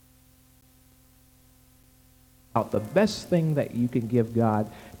The best thing that you can give God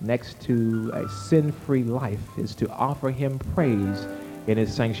next to a sin-free life is to offer him praise in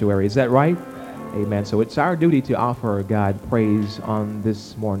his sanctuary. Is that right? Amen. So it's our duty to offer God praise on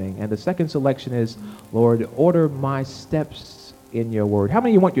this morning. And the second selection is, Lord, order my steps in your word. How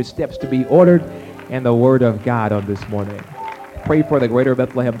many of you want your steps to be ordered in the word of God on this morning? Pray for the Greater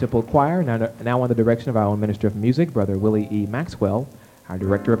Bethlehem Temple Choir, now under the direction of our own Minister of Music, Brother Willie E. Maxwell. Our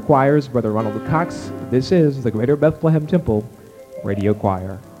Director of Choirs, Brother Ronald Cox. This is the Greater Bethlehem Temple Radio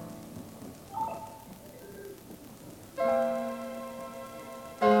Choir.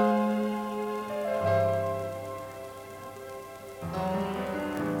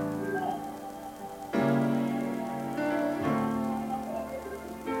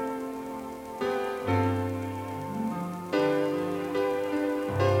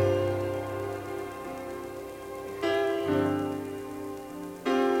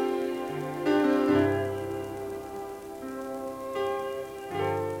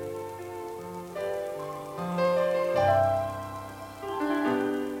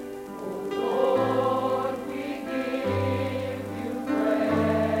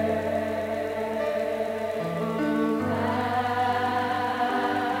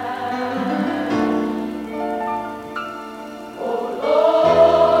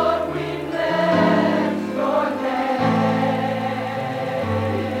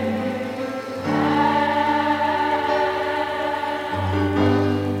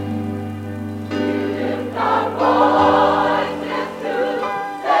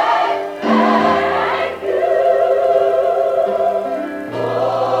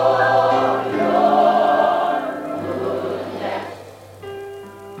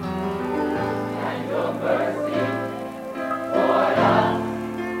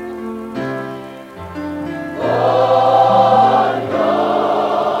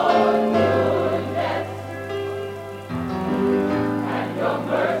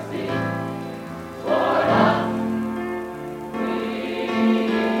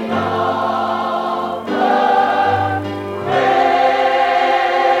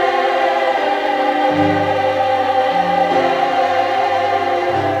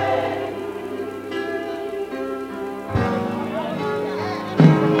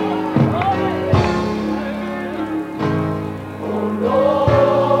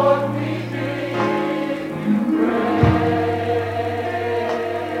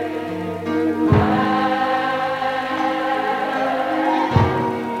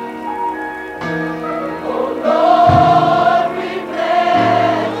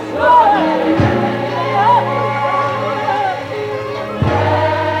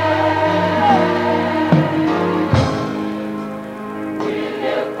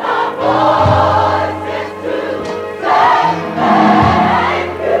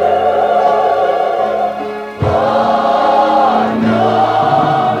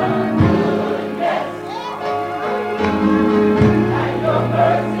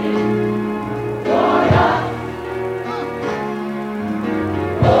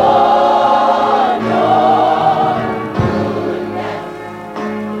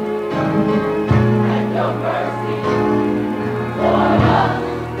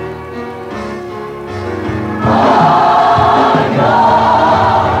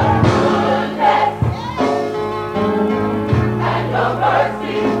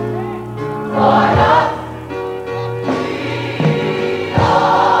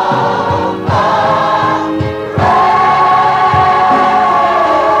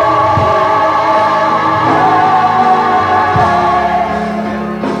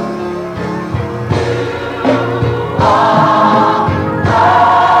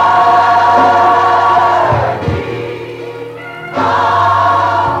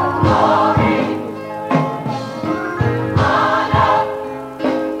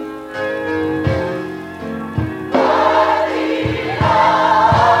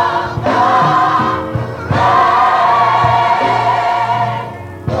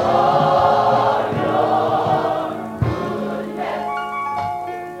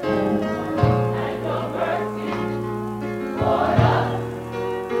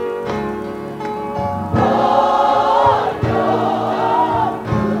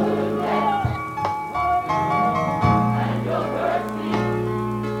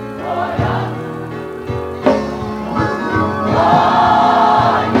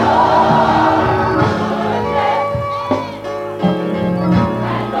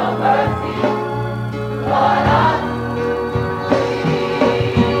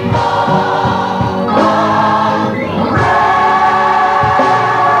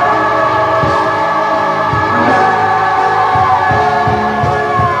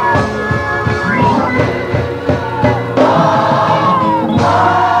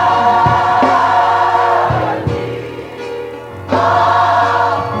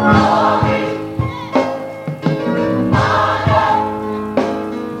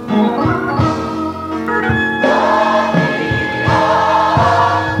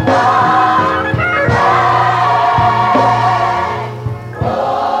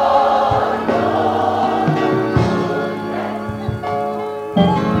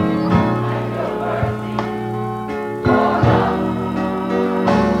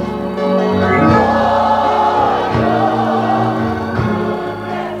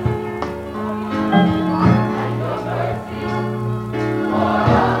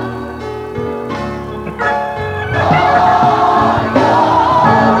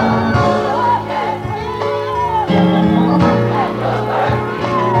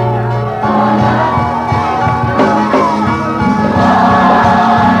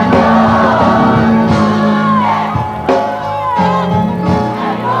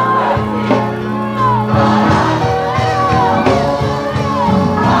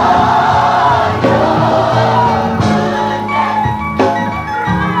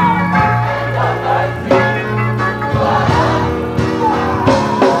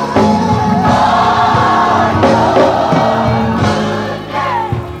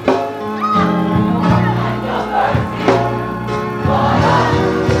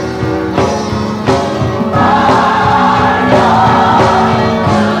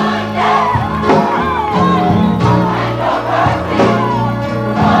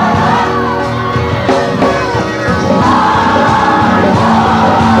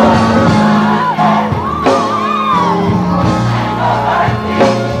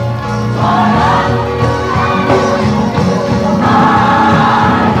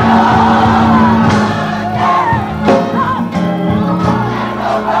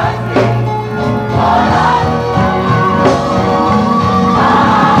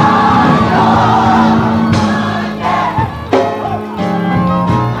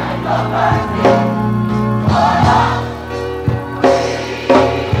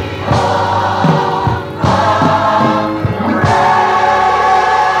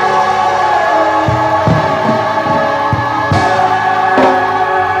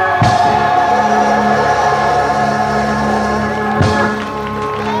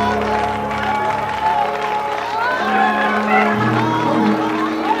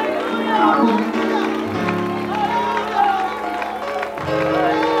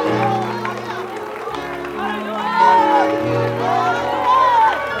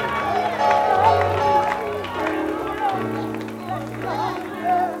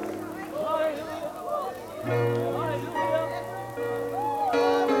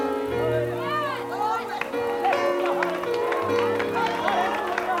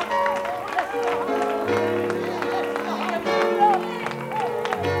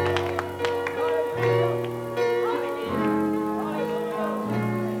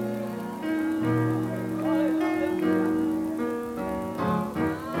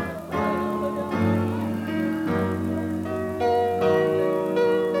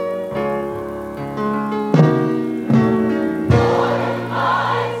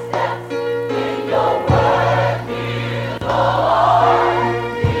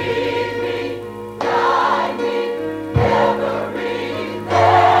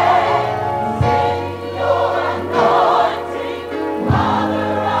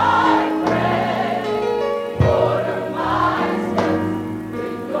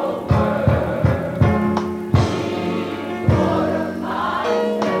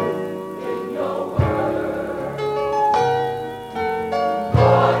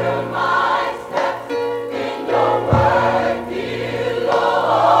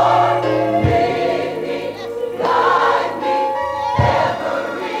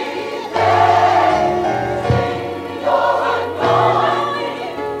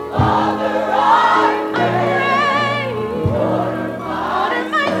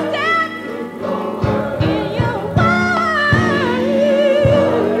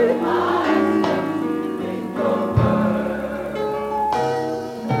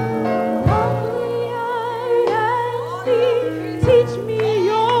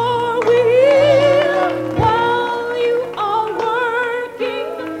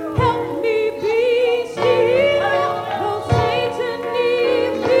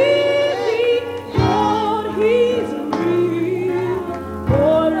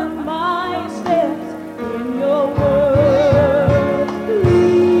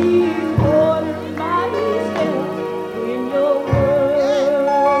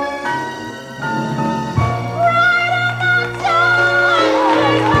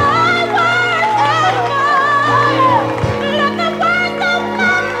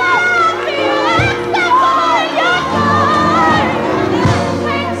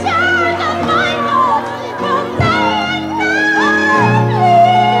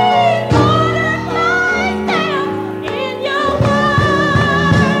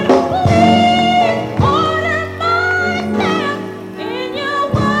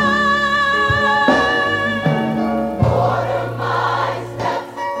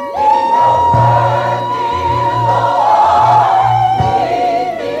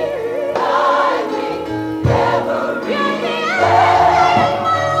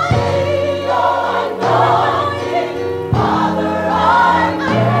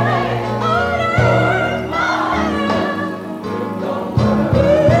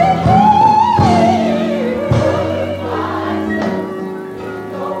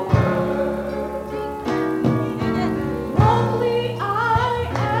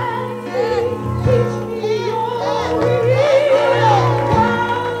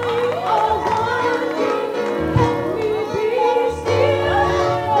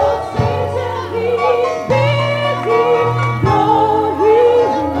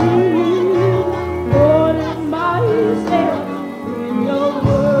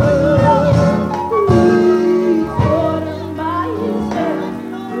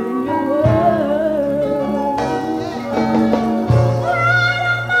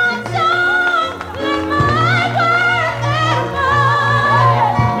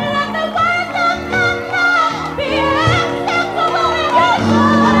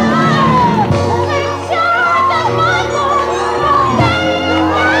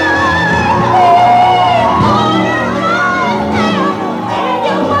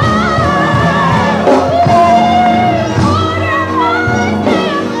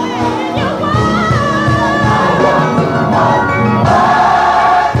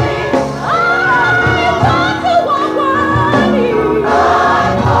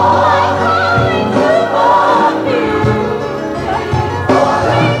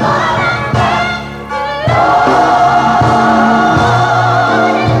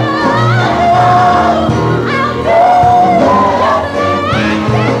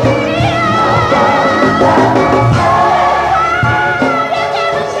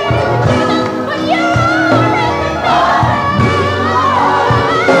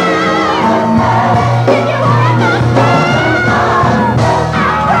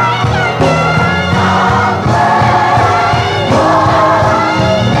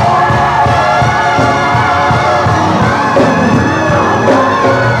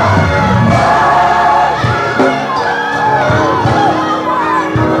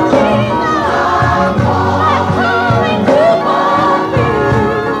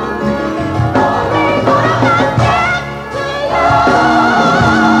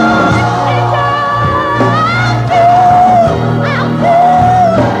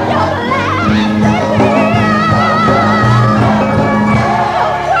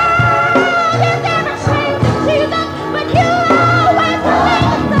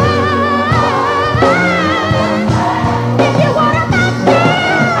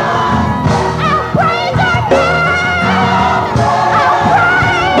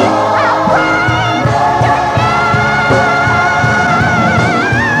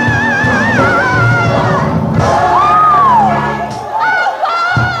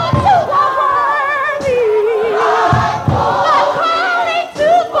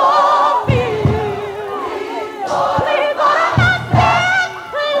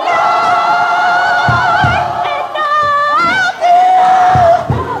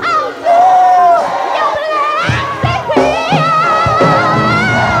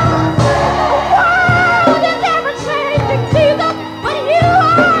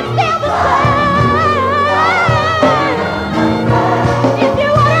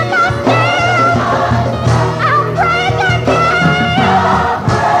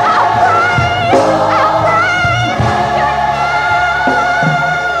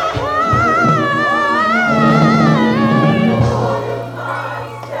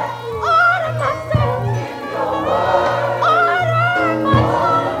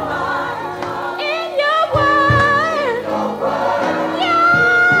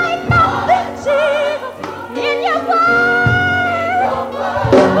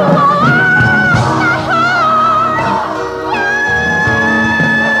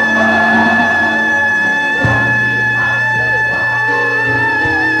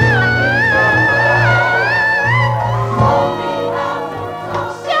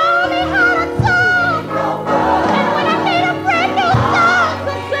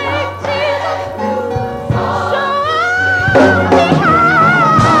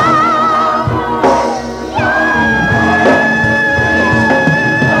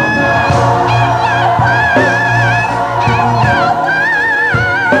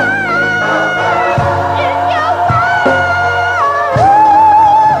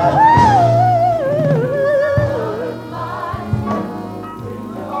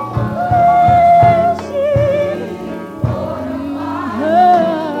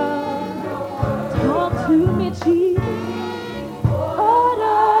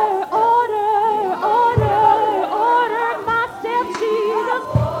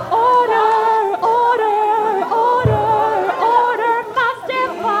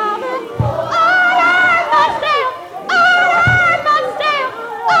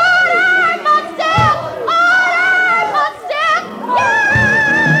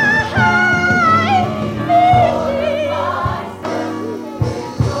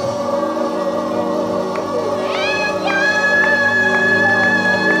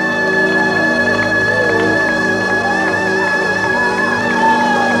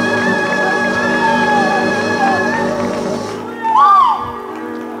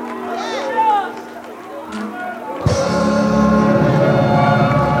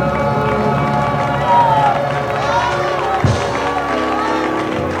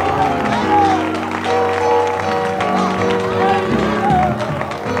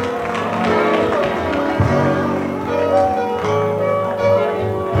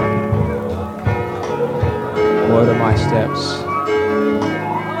 steps.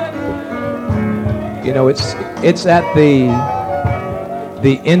 You know, it's at the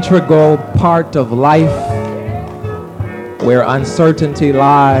integral part of life where uncertainty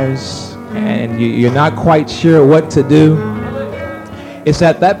lies and you're not quite sure what to do. It's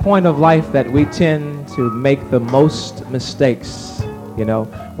at that point of life that we tend to make the most mistakes, you know,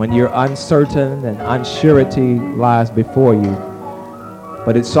 when you're uncertain and unsurety lies before you.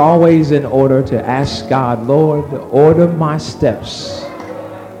 But it's always in order to ask God, Lord, order my steps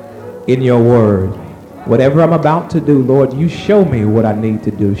in your word. Whatever I'm about to do, Lord, you show me what I need to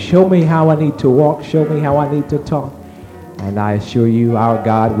do. Show me how I need to walk. Show me how I need to talk. And I assure you, our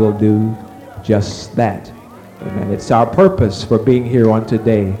God will do just that. Amen. It's our purpose for being here on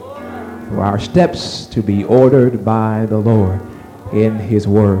today, for our steps to be ordered by the Lord in his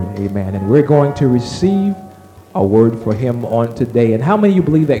word. Amen. And we're going to receive a word for him on today. And how many of you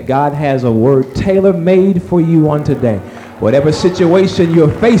believe that God has a word tailor-made for you on today? Whatever situation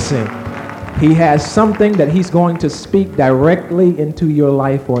you're facing, he has something that he's going to speak directly into your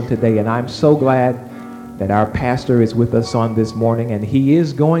life on today. And I'm so glad that our pastor is with us on this morning, and he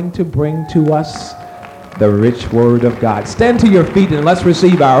is going to bring to us the rich word of God. Stand to your feet and let's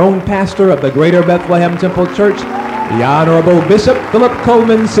receive our own pastor of the Greater Bethlehem Temple Church, the Honorable Bishop Philip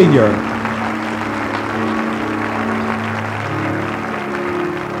Coleman Sr.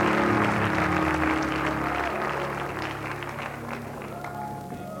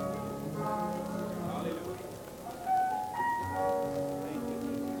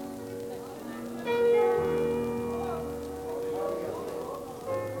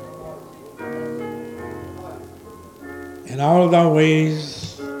 In all of our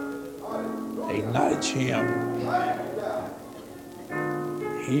ways, acknowledge him.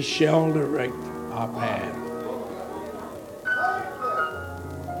 He shall direct our path.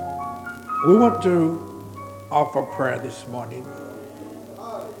 We want to offer prayer this morning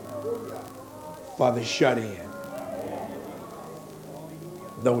for the shut-in.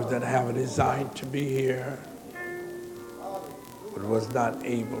 Those that have a desire to be here but was not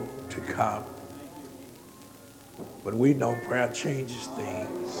able to come. But we know prayer changes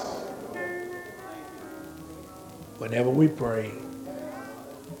things. Whenever we pray,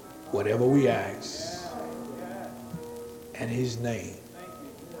 whatever we ask, in his name,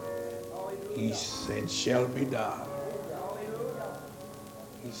 he said, shall be done.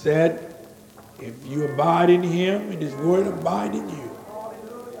 He said, if you abide in him and his word abide in you,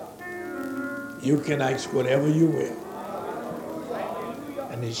 you can ask whatever you will,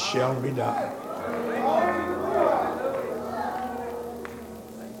 and it shall be done.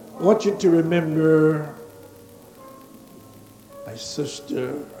 I want you to remember my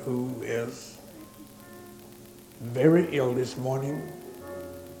sister who is very ill this morning,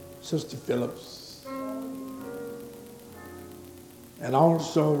 Sister Phillips. And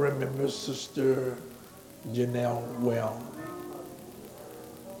also remember Sister Janelle Well.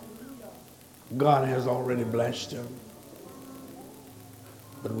 God has already blessed him,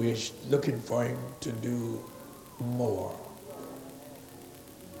 but we're looking for him to do more.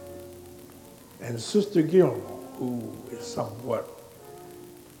 And Sister Gilmore, who is somewhat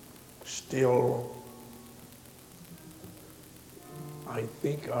still, I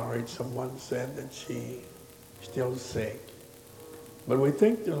think I heard someone said that she still sick. But we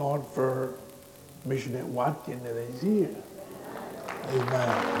thank the Lord for Missionary Watkins that is here.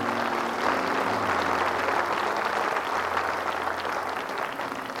 Amen.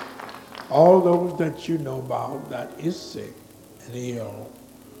 All those that you know about that is sick and ill,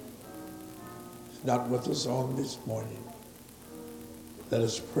 not with us on this morning. Let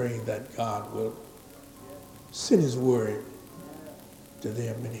us pray that God will send his word to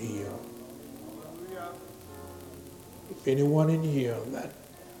them and heal. If anyone in here that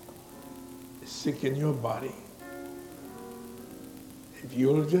is sick in your body, if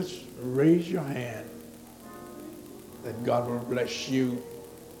you'll just raise your hand, that God will bless you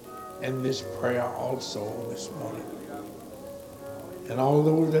in this prayer also this morning. And all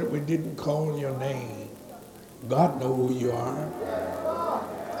those that we didn't call your name, God knows who you are.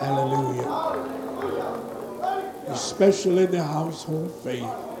 Hallelujah. Especially the household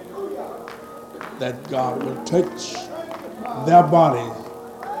faith, that God will touch their bodies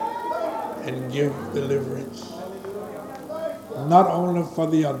and give deliverance. Not only for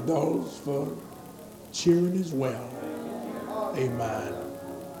the adults, for children as well. Amen.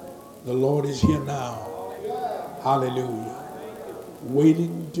 The Lord is here now. Hallelujah.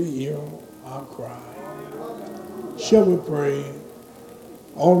 Waiting to hear our cry. Shall we pray?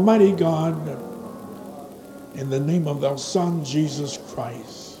 Almighty God, in the name of thy Son, Jesus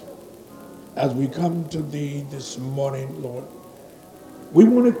Christ, as we come to thee this morning, Lord, we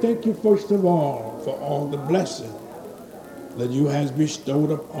want to thank you first of all for all the blessings that you has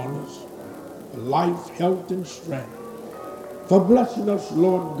bestowed upon us, life, health, and strength, for blessing us,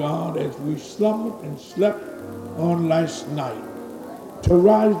 Lord God, as we slumbered and slept on last night, to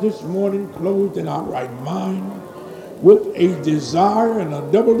rise this morning clothed in our right mind with a desire and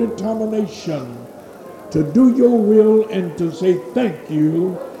a double determination to do your will and to say thank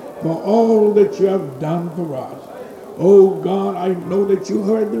you for all that you have done for us. Oh God, I know that you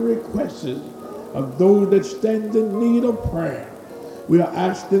heard the requests of those that stand in need of prayer. We are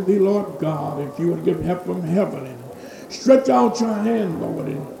asking thee, Lord God, if you would give help from heaven and stretch out your hand, Lord,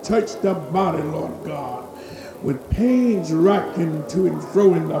 and touch the body, Lord God, with pains racking to and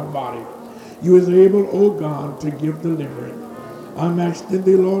fro in the body. You is able, oh God, to give deliverance. I'm asking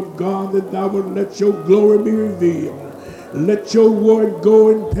thee, Lord God, that thou would let your glory be revealed. Let your word go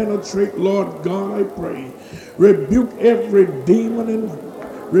and penetrate, Lord God, I pray. Rebuke every demon and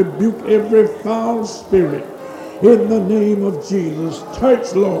rebuke every foul spirit in the name of Jesus.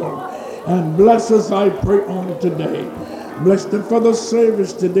 Touch, Lord, and bless us, I pray, on today. Bless the further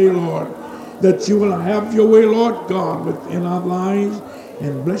service today, Lord, that you will have your way, Lord God, within our lives.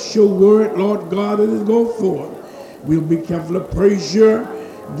 And bless your word, Lord God, as it go forth. We'll be careful to praise you,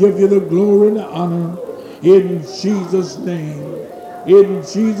 give you the glory and the honor. In Jesus' name. In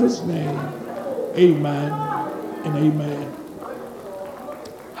Jesus' name. Amen and amen.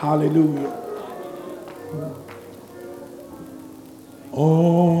 Hallelujah.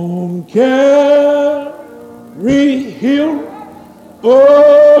 On Calvary hill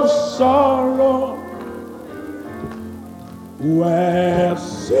of sorrow, where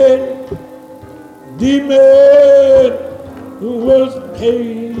sin demon was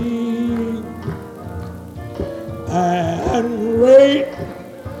paid, and rate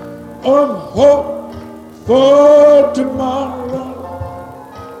of hope for tomorrow,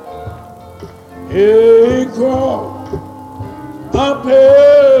 a cross upon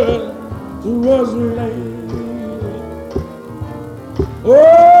was laid.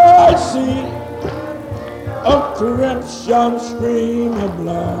 Oh, I see a crimson stream of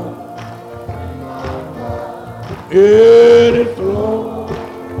blood. It flows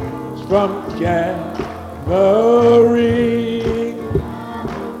from Calvary,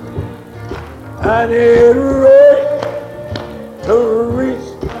 and it rains to reach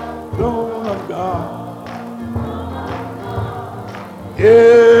the throne of God.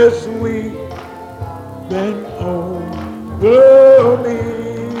 Yes, we've been over me.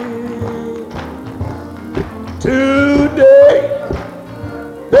 Today,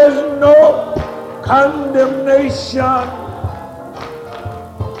 there's no condemnation,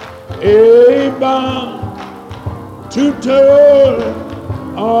 bound to turn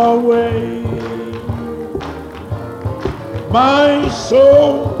away. My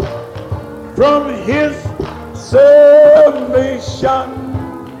soul from his salvation,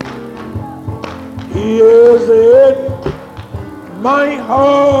 he is in my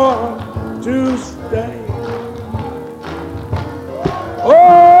heart to stay.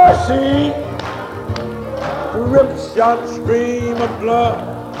 Oh, see, crimson stream of blood,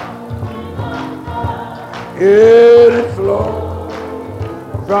 it flows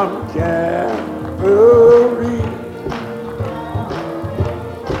from Calvary,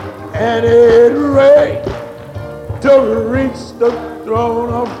 and it rains to reach the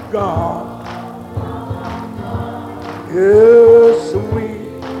throne of God. Yes, we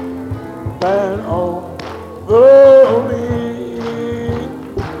ran over me.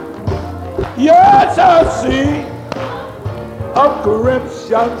 Yes, I see a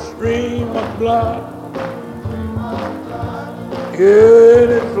crimson stream of blood.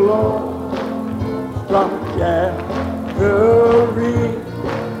 It flows from Calvary,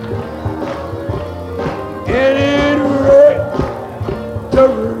 and it rains to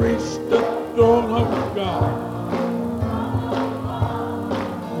reach the throne of God.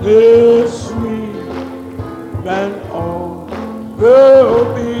 This sweet man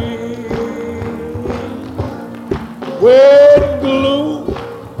over me. When gloom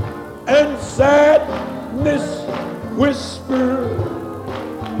and sadness whisper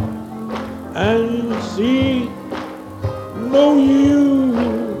and see no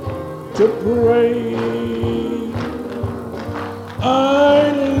use to pray,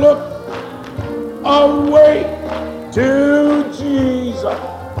 I look away to Jesus,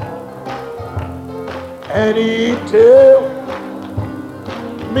 and he tells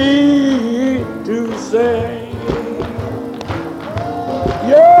me to say,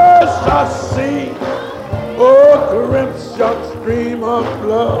 yes, I see a crimson stream of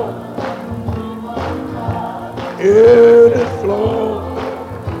blood. It is flow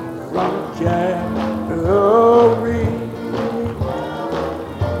from Calvary.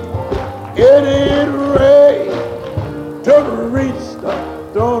 It is rain to reach the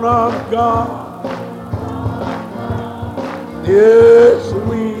throne of God. Yes,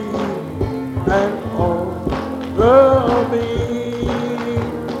 sweet and over me.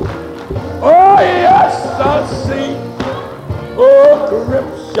 Oh, yes, I see. Oh,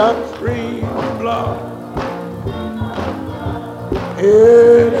 corruption free blood.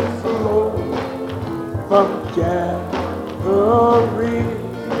 It flows from Calvary.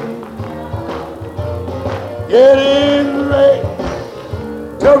 It is rain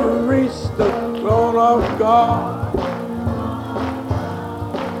to reach the throne of God.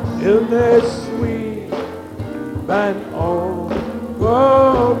 Isn't it sweet and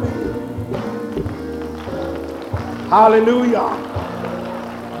over me? Hallelujah.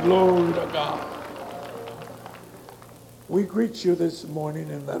 Glory to God. We greet you this morning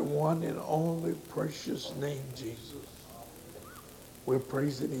in that one and only precious name, Jesus. We're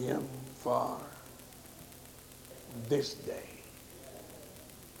praising him for this day,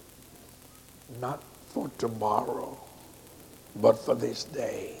 not for tomorrow, but for this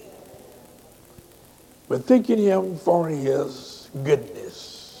day. We're thanking him for his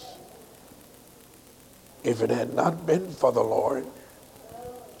goodness. If it had not been for the Lord,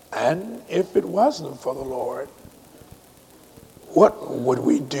 and if it wasn't for the Lord, what would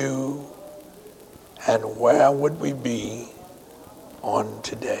we do and where would we be on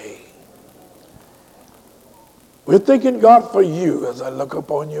today? We're thanking God for you as I look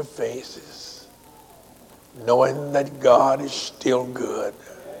upon your faces, knowing that God is still good.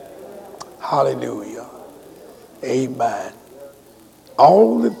 Hallelujah. Amen.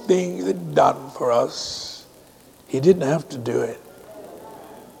 All the things that done for us, he didn't have to do it.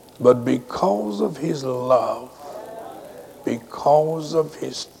 But because of his love, because of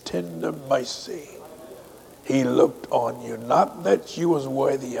his tender mercy, he looked on you. Not that you was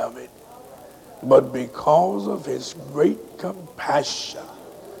worthy of it, but because of his great compassion.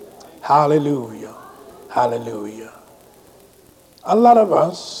 Hallelujah. Hallelujah. A lot of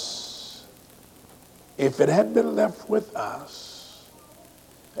us, if it had been left with us,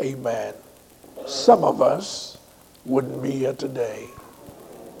 amen, some of us wouldn't be here today.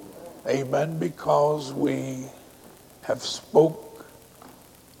 Amen, because we have spoke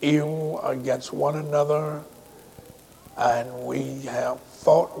ill against one another, and we have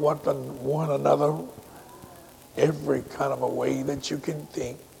fought one another every kind of a way that you can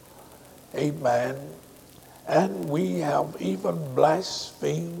think. Amen. And we have even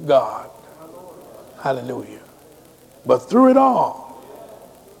blasphemed God. Hallelujah. But through it all,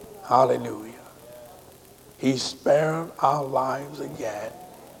 hallelujah, he spared our lives again.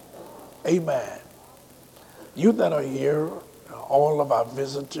 Amen. You that are here, all of our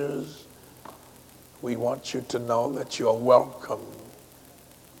visitors, we want you to know that you are welcome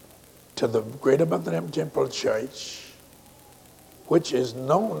to the Greater Bethlehem Temple Church, which is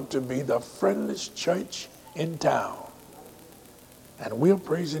known to be the friendliest church in town. And we're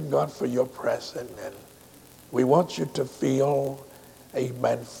praising God for your presence, and we want you to feel,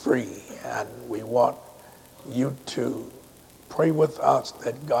 amen, free. And we want you to pray with us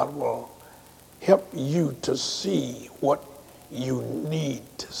that God will help you to see what you need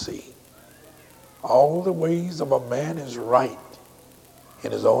to see. All the ways of a man is right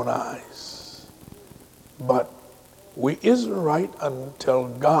in his own eyes, but we isn't right until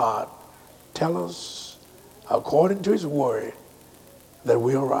God tells us, according to his word, that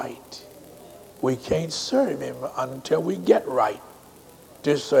we're right. We can't serve him until we get right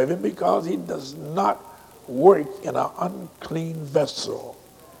to serve him, because he does not work in an unclean vessel.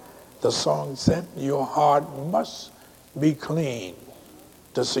 The song said, your heart must be clean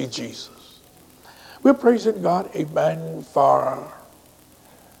to see Jesus. We're praising God, amen, for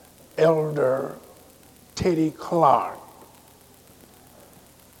Elder Teddy Clark,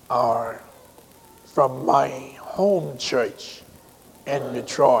 or from my home church in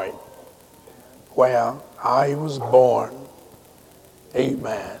Detroit, where I was born,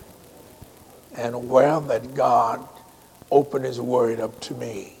 amen, and where that God opened his word up to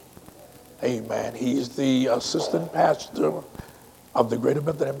me. Amen. He's the assistant pastor of the Greater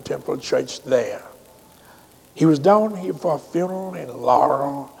Bethlehem Temple Church there. He was down here for a funeral in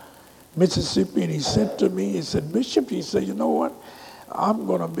Laurel, Mississippi, and he said to me, he said, Bishop, he said, you know what? I'm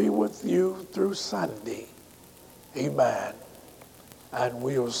going to be with you through Sunday. Amen. And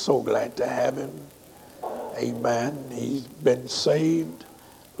we were so glad to have him. Amen. He's been saved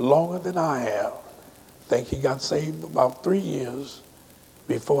longer than I have. I think he got saved about 3 years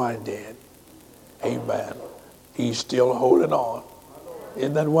before I did. Amen. He's still holding on.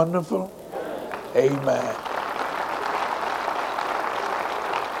 Isn't that wonderful? Amen.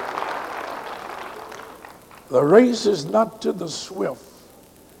 The race is not to the swift,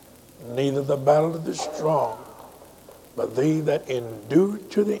 neither the battle to the strong, but they that endure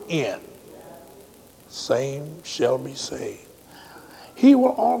to the end, same shall be saved. He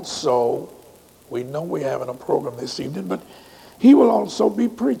will also, we know we're having a program this evening, but he will also be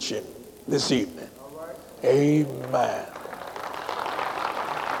preaching this evening. Amen.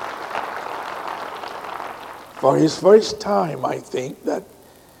 For his first time, I think that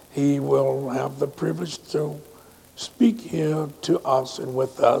he will have the privilege to speak here to us and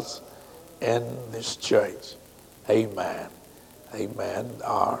with us in this church. Amen. Amen.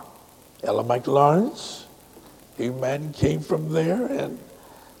 Our Ella McLawrence, amen, came from there, and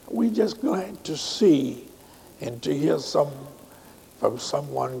we just glad to see and to hear from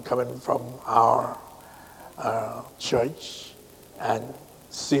someone coming from our church and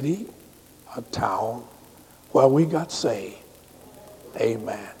city, a town where we got saved.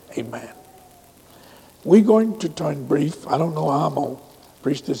 Amen. Amen. We're going to turn brief. I don't know how I'm going to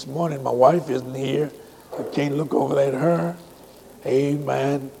preach this morning. My wife isn't here. I can't look over at her.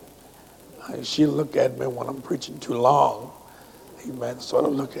 Amen. She'll look at me when I'm preaching too long. Amen. Sort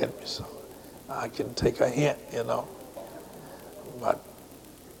of look at me so I can take a hint, you know. But,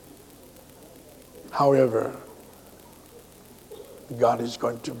 however, God is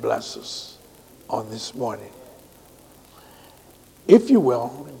going to bless us on this morning. If you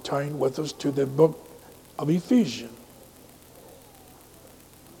will, turn with us to the book of Ephesians.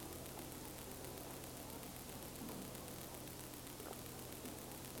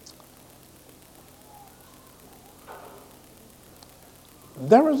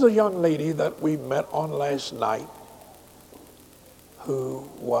 There was a young lady that we met on last night who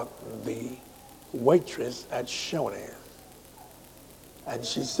was the waitress at Shoney's. And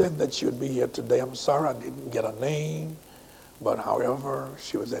she said that she would be here today. I'm sorry I didn't get a name, but however,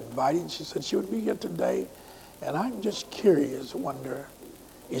 she was invited. She said she would be here today. And I'm just curious, wonder,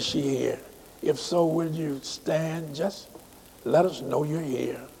 is she here? If so, will you stand? Just let us know you're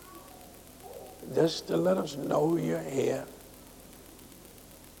here. Just to let us know you're here.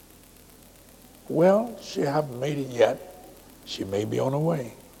 Well, she hasn't made it yet. She may be on her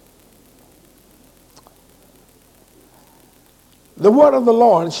way. The word of the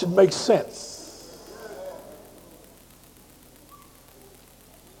Lord should make sense.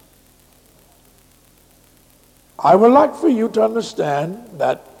 I would like for you to understand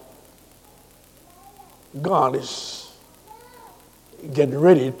that God is getting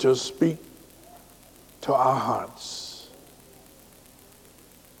ready to speak to our hearts,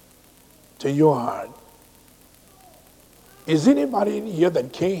 to your heart. Is anybody in here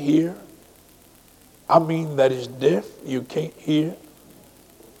that can't hear? I mean, that is deaf, you can't hear?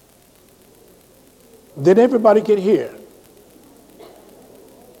 Then everybody can hear.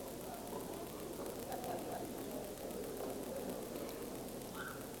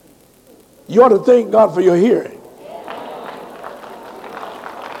 You ought to thank God for your hearing.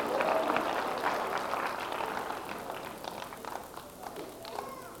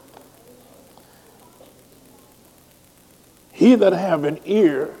 He that have an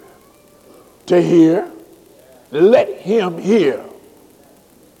ear to hear, let him hear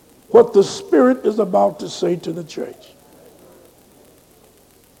what the Spirit is about to say to the church.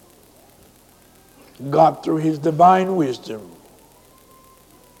 God, through his divine wisdom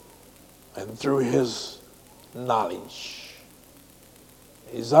and through his knowledge,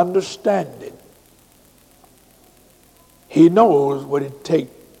 his understanding, he knows what it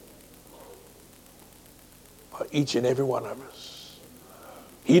takes for each and every one of us.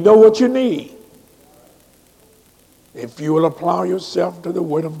 He knows what you need. If you will apply yourself to the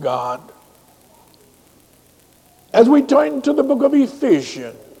Word of God. As we turn to the book of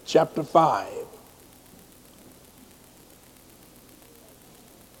Ephesians, chapter 5.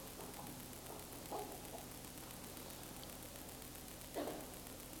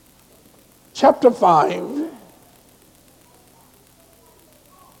 Chapter 5,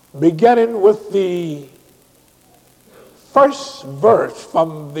 beginning with the first verse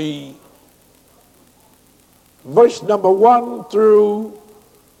from the verse number 1 through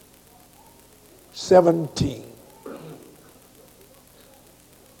 17.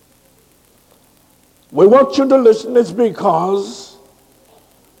 We want you to listen. It's because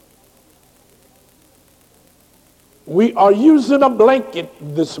we are using a blanket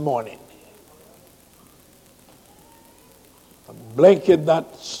this morning. A blanket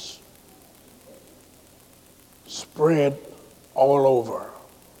that's spread all over.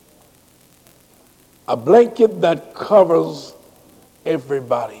 a blanket that covers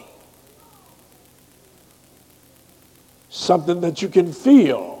everybody. Something that you can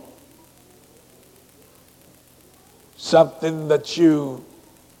feel. Something that you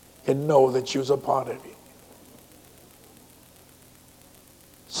can know that you're a part of it.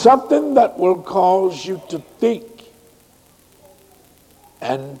 Something that will cause you to think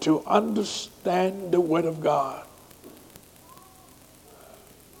and to understand the Word of God.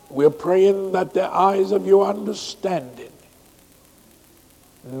 We're praying that the eyes of your understanding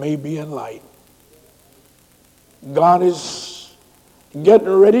may be enlightened. God is getting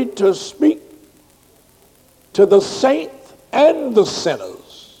ready to speak to the saints and the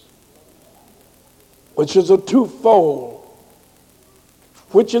sinners, which is a twofold,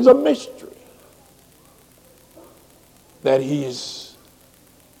 which is a mystery that he is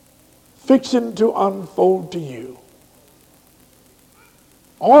fixing to unfold to you.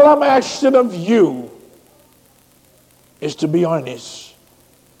 All I'm asking of you is to be honest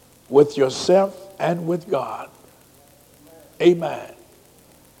with yourself and with God. Amen.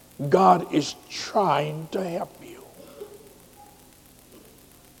 God is trying to help you.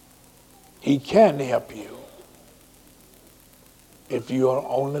 He can help you if you will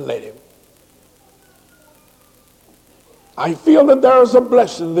only let him. I feel that there is a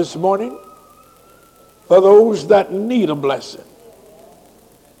blessing this morning for those that need a blessing.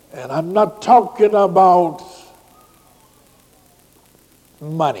 And I'm not talking about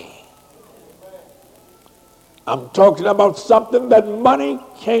money. I'm talking about something that money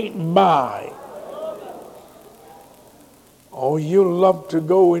can't buy. Oh, you love to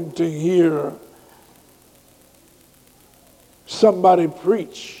go in to hear somebody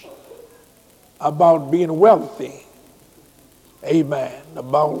preach about being wealthy. Amen.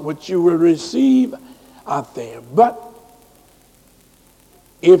 About what you will receive out there. But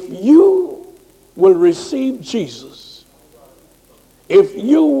if you will receive Jesus, if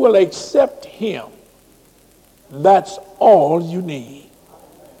you will accept him, that's all you need.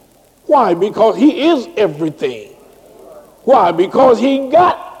 Why? Because he is everything. Why? Because he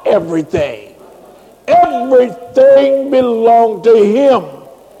got everything. Everything belonged to him.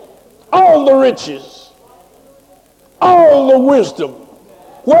 All the riches, all the wisdom,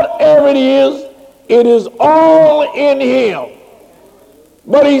 whatever it is all in him.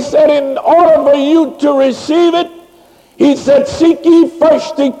 But he said, in order for you to receive it, he said, seek ye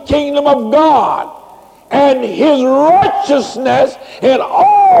first the kingdom of God and his righteousness, and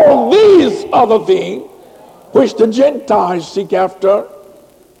all these other things which the Gentiles seek after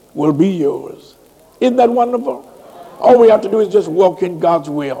will be yours. Isn't that wonderful? All we have to do is just walk in God's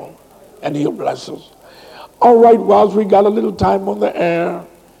will, and he'll bless us. All right, whilst we got a little time on the air,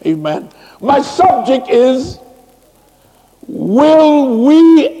 amen. My subject is, will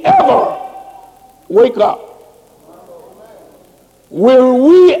we ever wake up? Will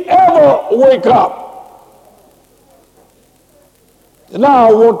we ever wake up? Now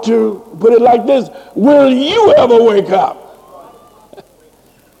I want to put it like this. Will you ever wake up?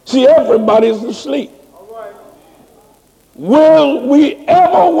 See, everybody's asleep. Will we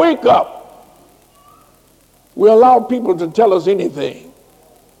ever wake up? We allow people to tell us anything,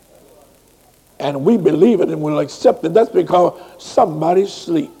 and we believe it and we'll accept it. That's because somebody's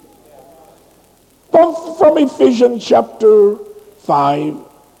asleep. From Ephesians chapter 5,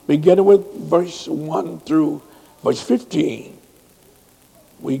 beginning with verse 1 through verse 15,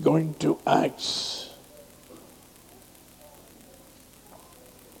 we're going to Acts.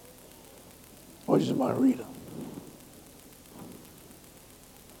 Where's my reader?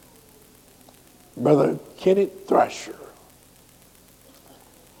 Brother Kenneth Thrasher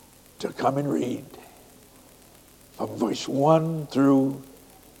to come and read from verse 1 through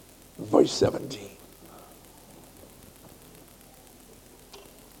verse 17.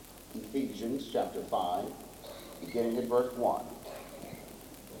 Ephesians chapter 5, beginning at verse 1.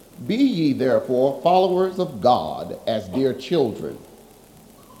 Be ye therefore followers of God as dear children,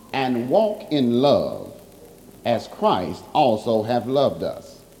 and walk in love, as Christ also hath loved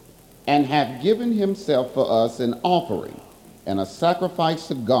us, and hath given himself for us an offering and a sacrifice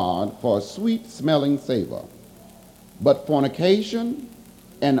to God for a sweet-smelling savor. But fornication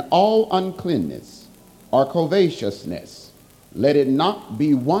and all uncleanness or covetousness, let it not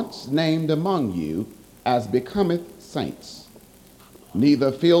be once named among you as becometh saints.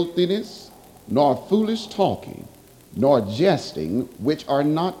 Neither filthiness, nor foolish talking, nor jesting, which are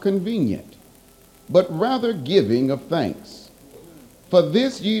not convenient, but rather giving of thanks. For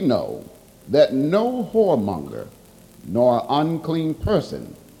this ye know, that no whoremonger, nor unclean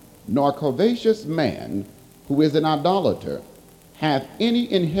person, nor covetous man, who is an idolater, hath any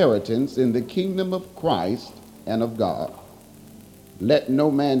inheritance in the kingdom of Christ and of God. Let no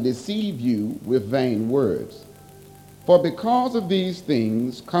man deceive you with vain words. For because of these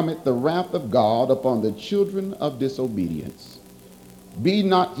things cometh the wrath of God upon the children of disobedience. Be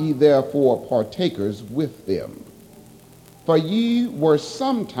not ye therefore partakers with them. For ye were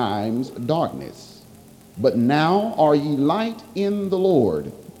sometimes darkness, but now are ye light in the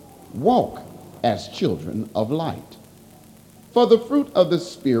Lord. Walk as children of light. For the fruit of the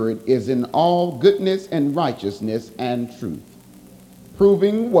Spirit is in all goodness and righteousness and truth,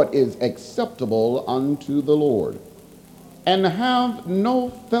 proving what is acceptable unto the Lord. And have no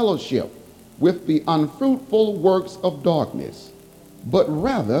fellowship with the unfruitful works of darkness, but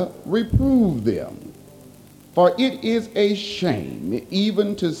rather reprove them. For it is a shame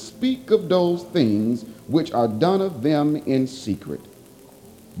even to speak of those things which are done of them in secret.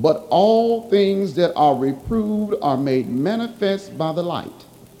 But all things that are reproved are made manifest by the light.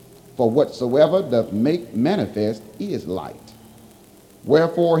 For whatsoever doth make manifest is light.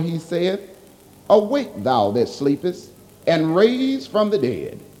 Wherefore he saith, Awake thou that sleepest, and raise from the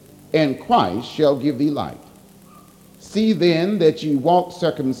dead, and Christ shall give thee light. See then that ye walk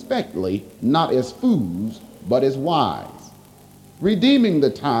circumspectly, not as fools, but as wise, redeeming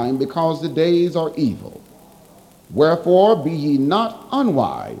the time, because the days are evil. Wherefore be ye not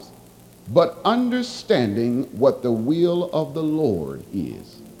unwise, but understanding what the will of the Lord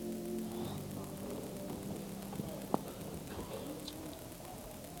is.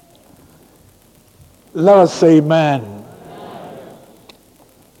 Let us say amen.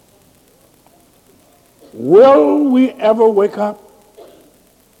 Will we ever wake up?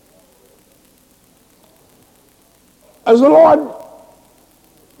 As the Lord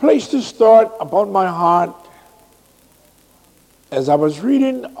placed this thought upon my heart, as I was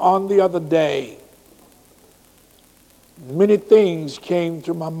reading on the other day, many things came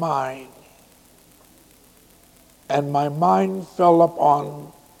to my mind, and my mind fell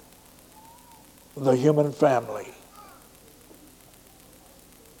upon the human family.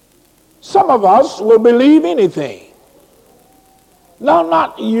 Some of us will believe anything. Now,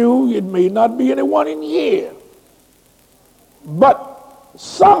 not you, it may not be anyone in here, but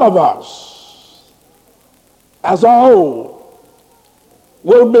some of us, as a whole,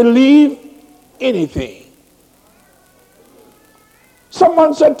 will believe anything.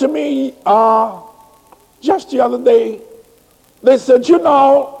 Someone said to me just the other day, they said, you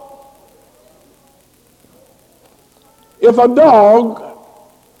know, if a dog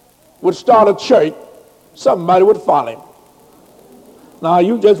would start a church, somebody would follow him. Now,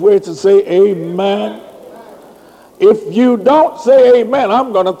 you just wait to say amen. If you don't say amen,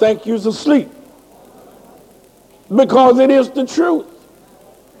 I'm going to think you're asleep. Because it is the truth.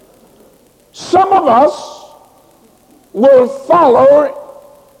 Some of us will follow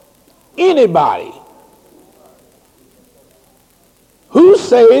anybody who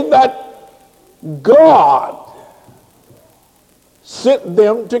say that God sent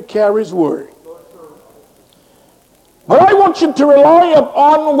them to carry his word. But I want you to rely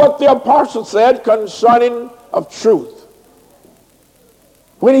upon what the apostle said concerning of truth.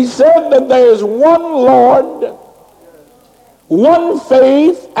 When he said that there is one Lord, one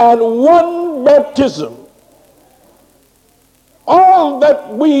faith, and one baptism. All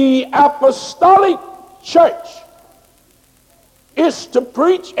that we apostolic church is to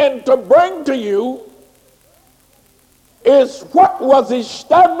preach and to bring to you is what was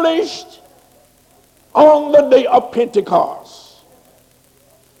established on the day of Pentecost.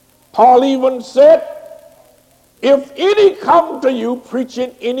 Paul even said, if any come to you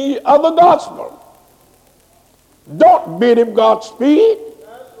preaching any other gospel, don't bid him Godspeed,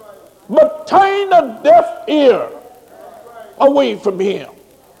 but turn a deaf ear away from him.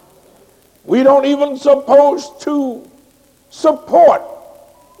 We don't even suppose to support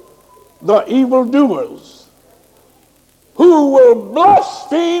the evildoers who will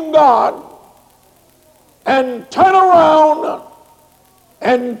blaspheme God and turn around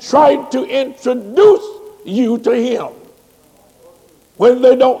and try to introduce you to him when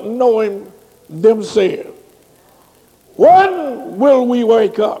they don't know him themselves. When will we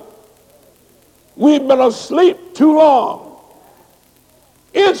wake up? We've been asleep too long.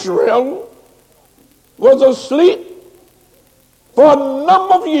 Israel was asleep for a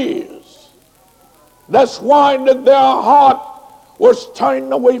number of years. That's why that their heart was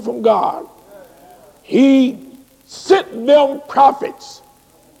turned away from God. He sent them prophets,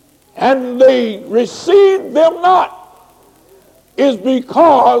 and they received them not, is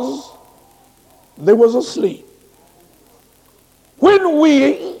because they was asleep. When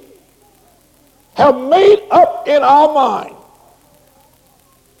we have made up in our mind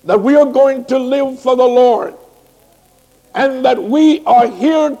that we are going to live for the Lord and that we are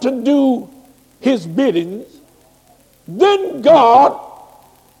here to do his biddings, then God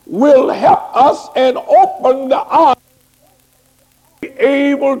will help us and open the eyes to be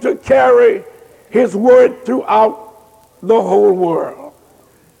able to carry his word throughout the whole world.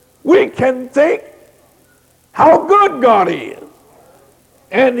 We can think how good God is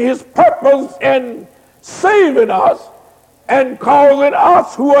and his purpose in saving us and causing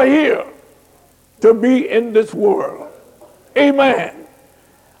us who are here to be in this world. Amen.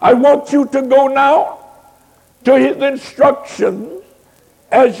 I want you to go now to his instructions,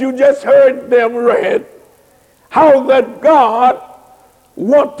 as you just heard them read, how that God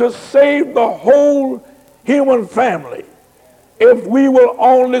wants to save the whole human family if we will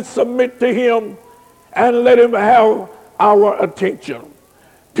only submit to him and let him have our attention.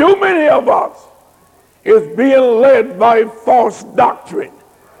 Too many of us is being led by false doctrine,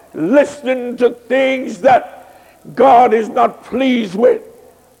 listening to things that God is not pleased with,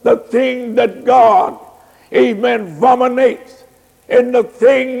 the thing that God, amen, abominates, and the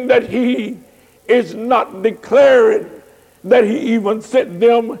thing that he is not declaring that he even sent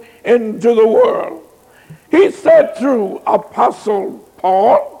them into the world. He said through Apostle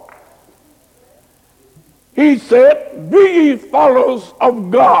Paul, he said, be ye followers of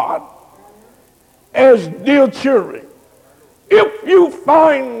God as dear children. If you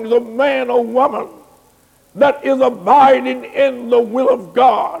find the man or woman that is abiding in the will of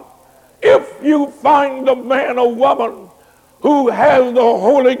God, if you find the man or woman who has the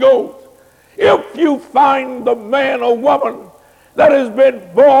Holy Ghost, if you find the man or woman that has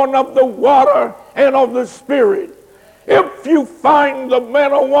been born of the water and of the Spirit, if you find the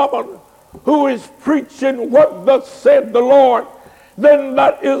man or woman who is preaching what thus said the Lord, then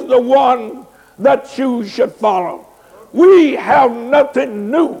that is the one that you should follow. We have nothing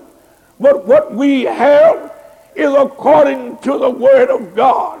new, but what we have is according to the Word of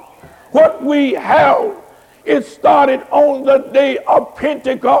God. What we have is started on the day of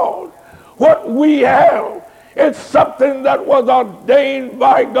Pentecost. What we have is something that was ordained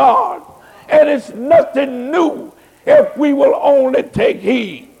by God, and it's nothing new if we will only take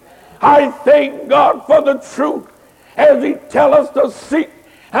heed. I thank God for the truth as he tells us to seek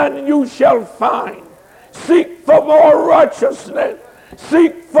and you shall find. Seek for more righteousness.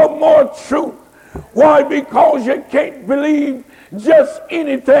 Seek for more truth. Why? Because you can't believe just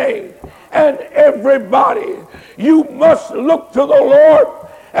anything and everybody. You must look to the Lord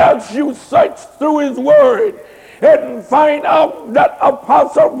as you search through his word and find out that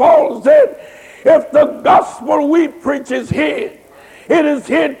Apostle Paul said, if the gospel we preach is hid, it is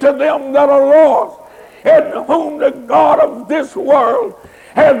hid to them that are lost, and whom the God of this world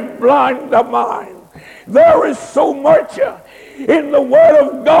has blinded the mind. There is so much in the word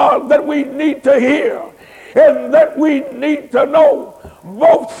of God that we need to hear and that we need to know,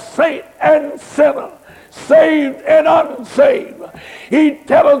 both saint and sinner, saved and unsaved. He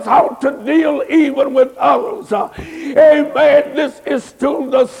tells us how to deal even with others. Amen. This is to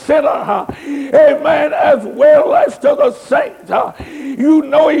the sinner. Amen. As well as to the saint. You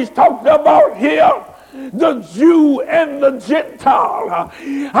know he's talked about here the Jew and the Gentile,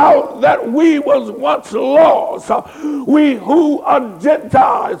 how that we was once lost, we who are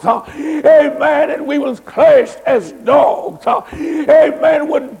Gentiles, amen, and we was clashed as dogs, amen,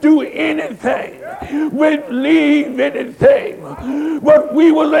 would do anything, believe anything, but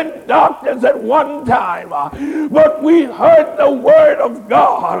we was in darkness at one time, but we heard the word of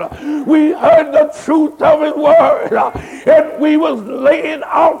God, we heard the truth of his word, and we was laying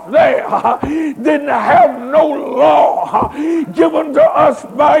out there, didn't have no law given to us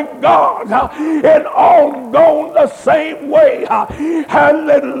by God, and all gone the same way.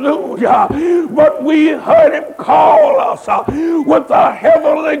 Hallelujah. But we heard him call us with a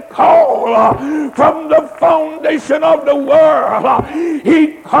heavenly call from the foundation of the world.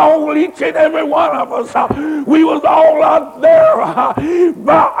 He called each and every one of us. We was all out there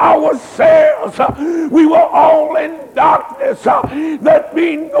by ourselves. We were all in darkness. That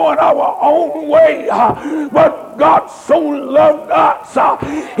means going our own way. But God so loved us,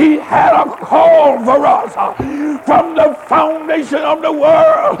 he had a call for us from the foundation of the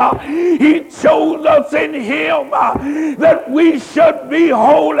world. He chose us in him that we should be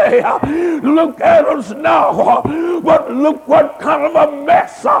holy. Look at us now, but look what kind of a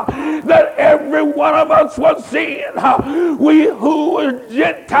mess that every one of us was in. We who were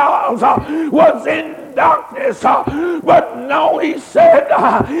Gentiles was in in darkness. But now he said,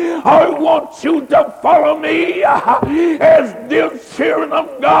 I want you to follow me as dear children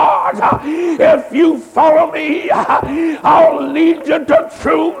of God. If you follow me, I'll lead you to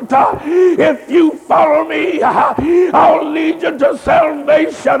truth. If you follow me, I'll lead you to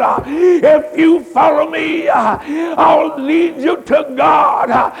salvation. If you follow me, I'll lead you to God.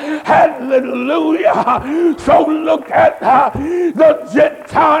 Hallelujah. So look at the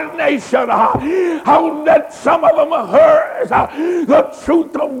Gentile nation, how that some of them heard the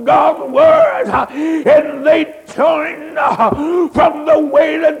truth of God's word, and they turned from the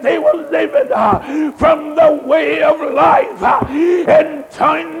way that they were living, from the way of life, and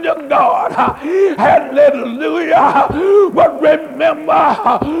turned to God. Hallelujah. But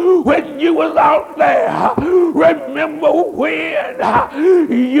remember when you was out there, remember when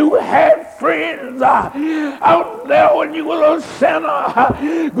you had friends out there when you were a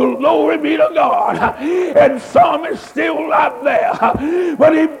sinner. Glory be to God. And some is still out there.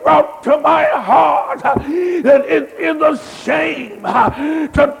 But he brought to my heart that it is a shame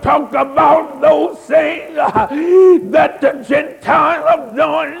to talk about those things that the Gentiles have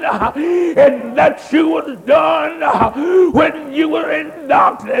done and that you was done when you were in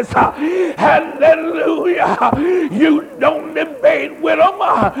darkness. Hallelujah. You don't debate with them.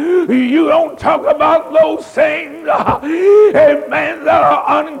 You don't talk about those things, amen, that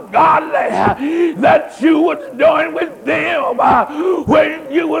are ungodly that you was doing with them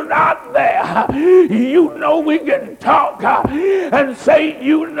when you was out there. You know we can talk and say,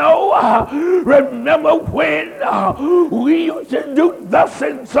 you know, remember when we used to do thus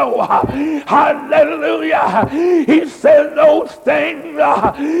and so. Hallelujah. He said those things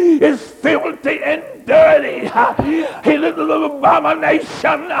is filthy and dirty. He is an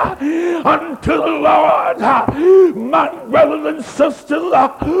abomination unto the Lord. My brothers and sisters,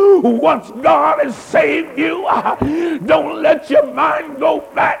 once God has saved you, don't let your mind go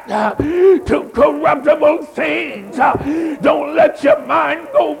back to corruptible things. Don't let your mind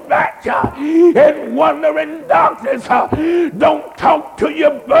go back and wander in darkness. Don't talk to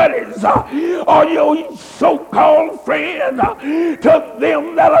your buddies or your so-called friends, to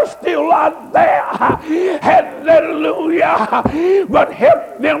them that are still out there. Hallelujah. But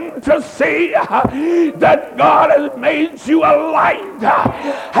help them to see that God has made you a light.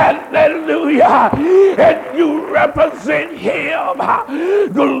 Hallelujah. And you represent him.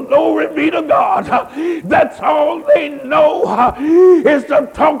 Glory be to God. That's all they know is to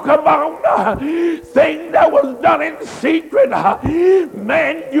talk about things that was done in secret.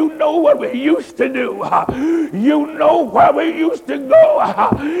 Man, you know what we used to do. You know where we used to go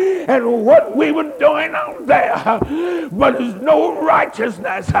and what we were doing out there. But there's no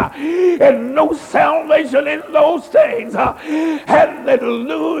righteousness and no salvation in those things.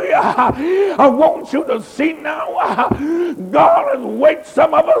 Hallelujah. I want you to see now, God has waked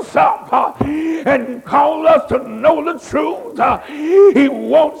some of us up and called us to know the truth. He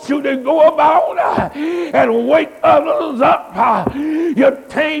wants you to go about and wake others up. You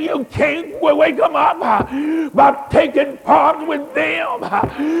think you can't wake them up by taking part with them.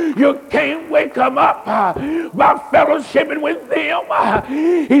 You can't wake them up by fellowshipping with them.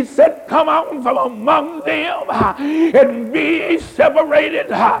 He said, come out from among them and be separated.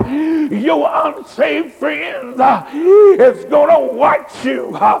 Your unsaved friends is going to watch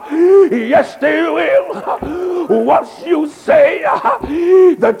you. Yes, they will. Once you say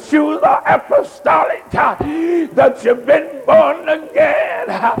that you're the apostolic, that you've been born again,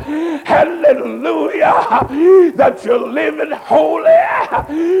 hallelujah, that you're living holy,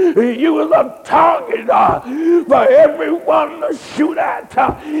 you are the target for everyone to shoot at.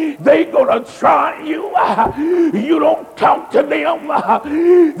 They gonna try you. You don't talk to them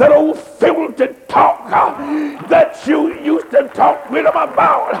that old filthy talk that you used to talk with them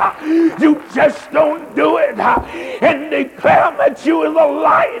about. You just don't do it and declare that you is a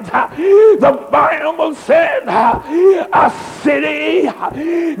light. The Bible said a city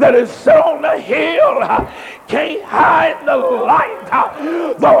that is set on the hill can't hide the light.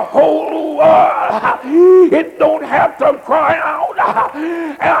 The whole world, it don't have to cry out,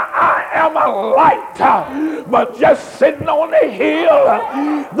 I am a light. But just sitting on the hill,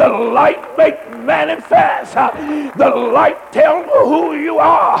 the light make manifest. The light tell who you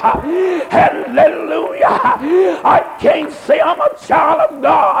are. Hallelujah. I can't say I'm a child of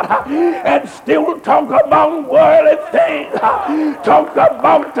God and still talk about worldly things. Talk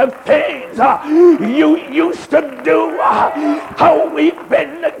about the things you used to do, how we've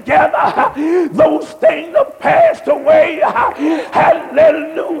been together. Those things have passed away.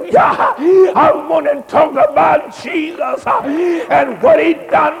 Hallelujah. I want to talk about Jesus and what he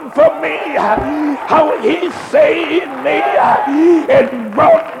done for me. how he saved me and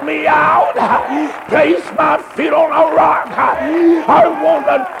brought me out, placed my feet on a rock. I want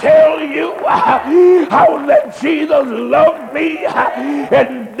to tell you how that Jesus loved me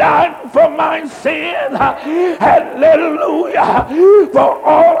and died for my sin. Hallelujah. For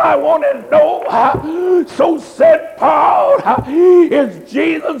all I want to know, so said Paul, is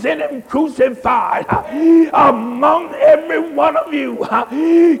Jesus in him crucified among every one of you.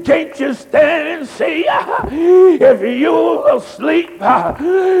 Can't you stand and see? If you're asleep,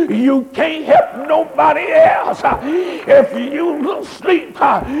 you can't help nobody else. If you're asleep,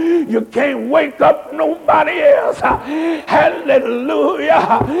 you can't wake up nobody else.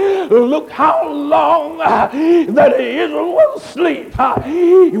 Hallelujah. Look how long that Israel was asleep.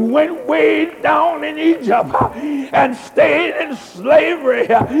 He went way down in Egypt and stayed in slavery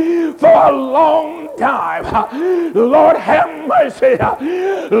for a long time. Lord have mercy.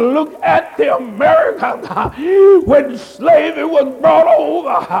 Look at the Americans when slavery was brought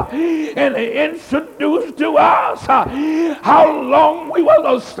over and introduced to us. How long we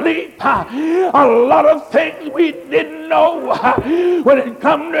was asleep. A lot of things we didn't know. When it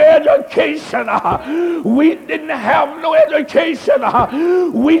come to education, we didn't have no education.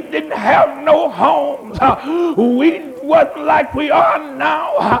 We didn't have no homes. We wasn't like we are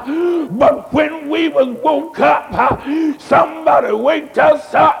now. But when we was woke up, somebody waked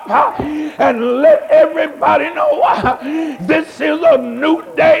us up and let everybody know this is a new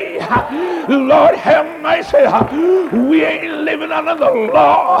day. Lord have mercy. We ain't living under the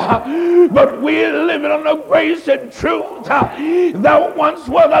law, but we're living under grace and truth. There once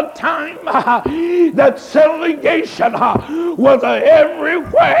was a time that segregation was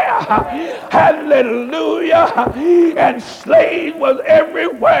everywhere. Hallelujah. And slave was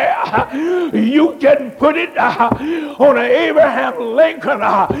everywhere. You can put it on an Abraham Lincoln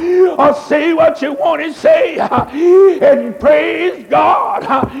or say what you want to say and praise God.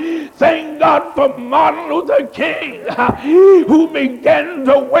 Thank God for Martin Luther King who began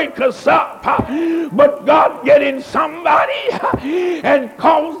to wake us up. But God get in somebody and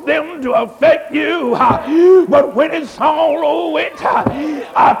cause them to affect you. But when it's all over with,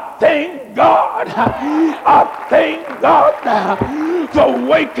 I thank God. I thank God for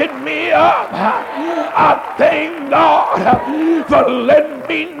waking me up. I thank God for letting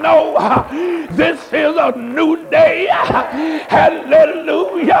me know this is a new day.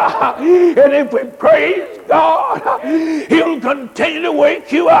 Hallelujah. And if we praise God, he'll continue to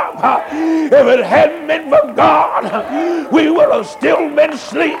wake you up. If it hadn't been for God, we would have still been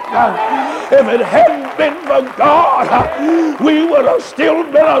asleep. If it hadn't been for God, we would have still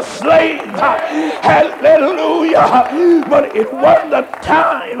been a slave. Hallelujah. But it was the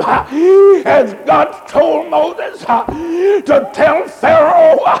time, as God told Moses, to tell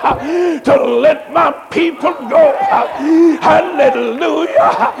Pharaoh to let my people go.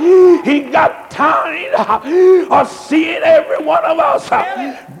 Hallelujah. He got tired of seeing every one of us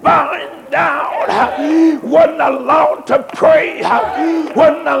bowing down, wasn't allowed to pray,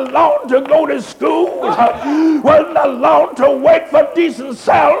 wasn't allowed to go to school, wasn't allowed to work for decent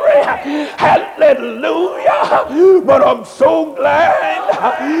salary. Hallelujah. But I'm so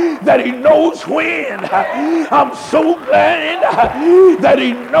glad that he knows when. I'm so glad that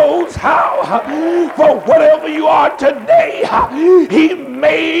he knows how. For whatever you are today, he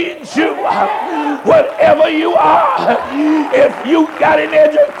made you. Whatever you are, if you got an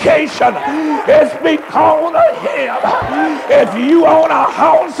education, it's because of him. If you own a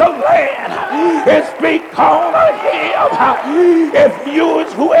house of land, it's because of him. If you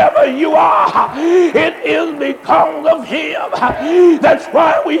is whoever you are, it is because of him. That's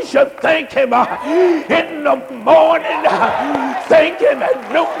why we should thank him in the morning, thank him at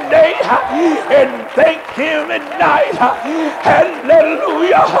noonday, and thank him at night.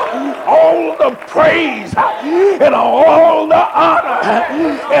 Hallelujah. All the praise and all the honor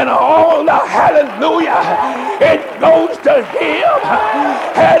and all the hallelujah, it goes to him.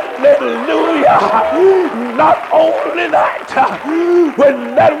 Hallelujah. Not only that,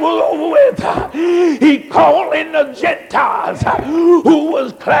 when that was over with, he called in the Gentiles who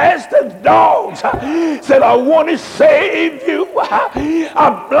was classed as dogs, said, I want to save you.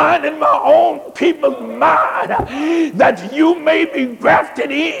 I'm blinding my own people's mind that you may be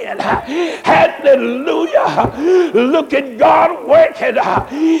grafted in. Hallelujah. Look at God working.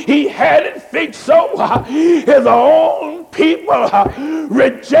 He had it fixed so his own people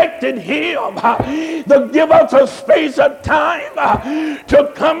rejected him to give us a space of time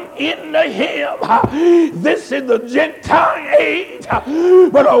to come into him. This is the Gentile age,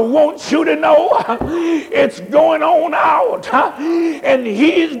 but I want you to know it's going on out, and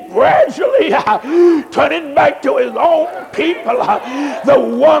he's gradually turning back to his own people. The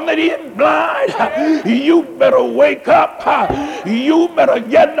one that is blind, you better wake up. You better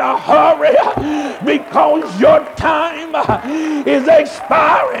get in a hurry, because your time is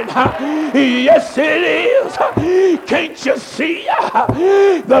expiring. Yes, it is. Can't you see?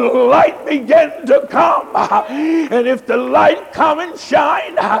 The light began to come, and if the light come and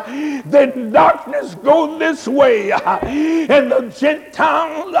shine, then darkness goes this way, and the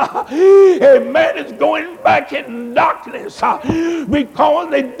Gentiles, amen, is going back in darkness because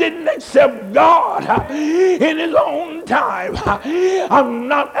they didn't accept God in his own time. I'm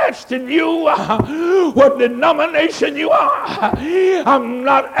not asking you what denomination you are. I'm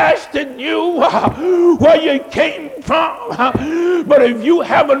not asking you where you came from. But if you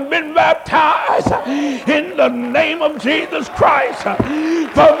haven't been baptized in the name of Jesus Christ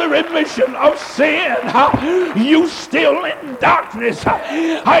for the remission of sin, you still in darkness.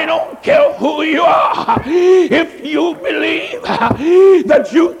 I don't care who you are. If you believe that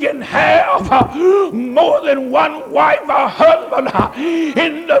you can have more than one wife or husband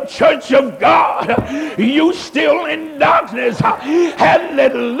in the church of God, you still in darkness.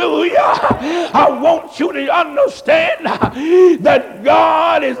 Hallelujah. I want you to understand that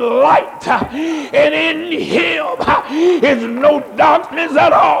God is light, and in him is no darkness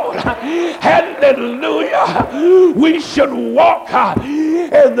at all. Hallelujah. We should walk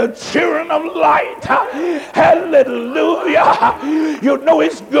as the children of light. Hallelujah. You know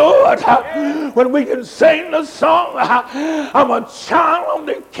it's good when we can sing the song, I'm a child of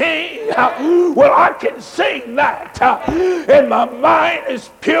the King. Well, I can sing that, and my mind is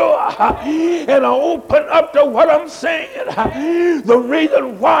pure, and I open up to what I'm saying. The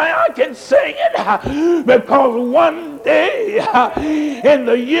reason why I can sing it, because one day in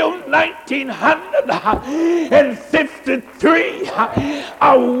the year 1953,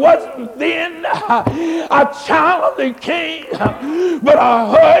 I wasn't then a child of the King, but I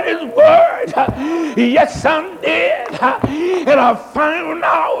heard his word. Yes, I did, and I found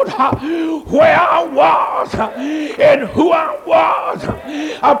out where I was and who I was.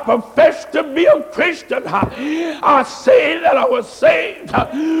 I professed to be a Christian. I say that I was saved,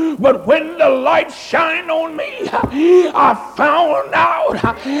 but when the light shined on me, I found out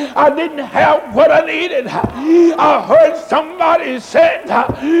I didn't have what I needed. I heard somebody said,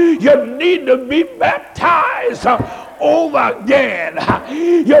 you need to be baptized over again.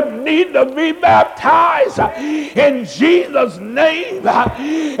 You need to be baptized in Jesus' name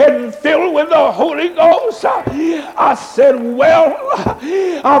and filled with the Holy Ghost. I said, well,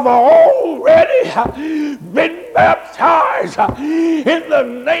 I've already been baptized in the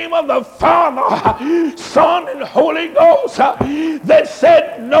name of the Father, Son, and Holy Ghost. They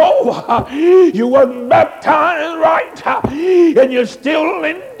said, no, you weren't baptized right, and you're still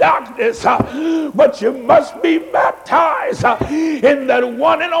in darkness, but you must be baptized in that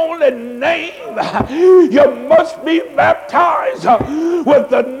one and only name. You must be baptized with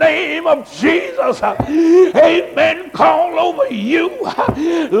the name of Jesus. Amen. Call over you.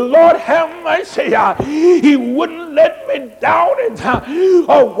 Lord have mercy. He wouldn't let me doubt it.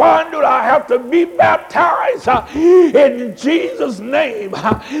 Oh, why do I have to be baptized in Jesus' name?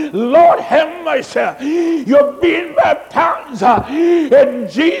 Lord have mercy. You're being baptized in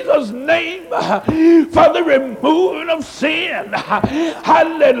Jesus' name for the removing of sin.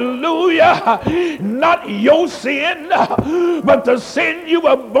 Hallelujah. Not your sin, but the sin you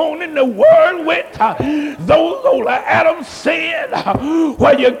were born in the world with. Those old Adam's sin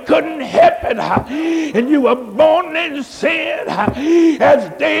where you couldn't help it, and you were born in sin. As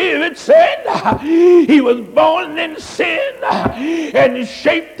David said, he was born in sin and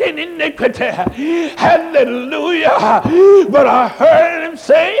shaped in iniquity. Hallelujah. But I heard him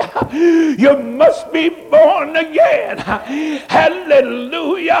say, you must be born again.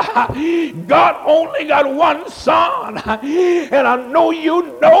 Hallelujah. God only got one son, and I know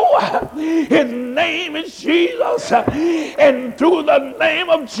you know his name is Jesus, and through the name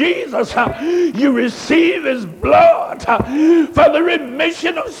of Jesus you receive his blood for the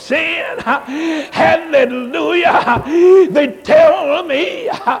remission of sin. Hallelujah. They tell me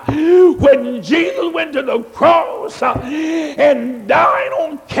when Jesus went to the cross and died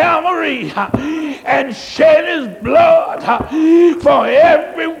on Calvary and shed his blood for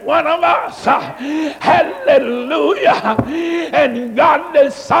every one of us. Hallelujah. And God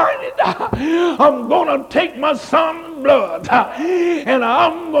decided, I'm going to take my son's blood and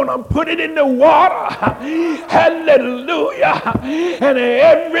I'm going to put it in the water. Hallelujah. And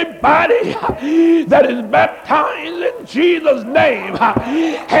everybody that is baptized in Jesus' name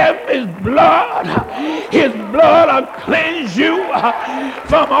have his blood. His blood will cleanse you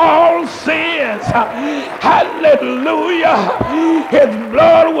from all sins. Hallelujah. His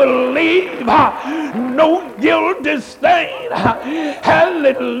blood will leave no guilty stain.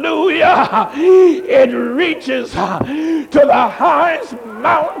 Hallelujah. It reaches to the highest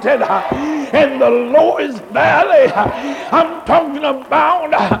mountain and the lowest valley. I'm talking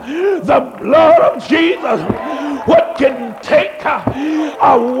about the blood of Jesus. What can take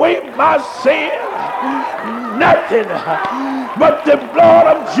away my sin? Nothing but the blood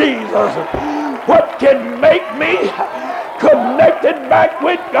of Jesus. What can make me connected back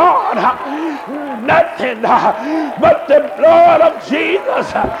with God? Nothing but the blood of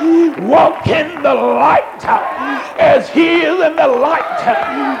Jesus. Walk in the light as he is in the light.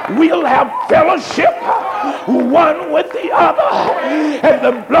 We'll have fellowship one with the other, and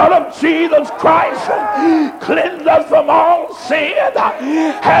the blood of Jesus Christ cleanse us from all sin.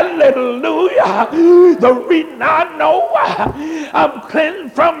 Hallelujah. The reason I know I'm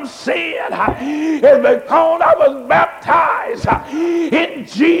cleansed from sin is because I was baptized in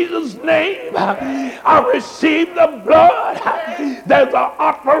Jesus' name. I received the blood. There's an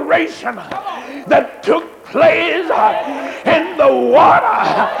operation that took place in the water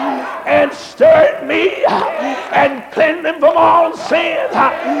and stirred me and cleansed me from all sins.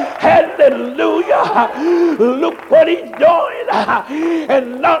 Hallelujah. Look what he's doing.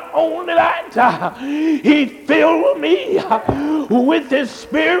 And not only that, he filled me with his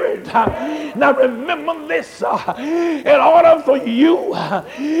spirit. Now remember this, in order for you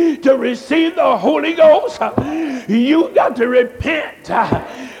to receive the Holy Ghost, you got to repent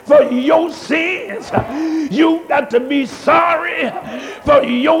for your sins. You got to be sorry for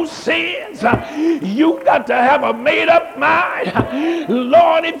your sins. You got to have a made-up mind.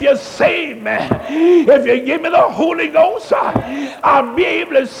 Lord, if you save me, if you give me the Holy Ghost, I'll be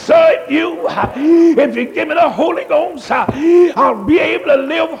able to serve you. If you give me the Holy Ghost, I'll be able to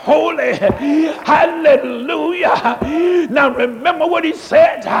live holy. Hallelujah. Now remember what he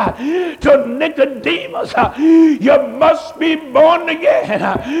said to Nicodemus. You must be born again.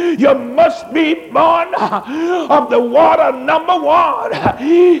 You must be born of the water, number one,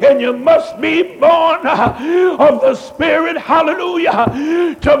 and you must be born of the Spirit, hallelujah,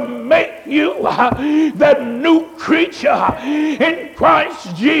 to make you that new creature in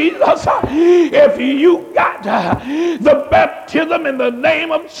Christ Jesus. If you got the baptism in the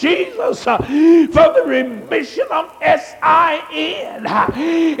name of Jesus for the remission of sin,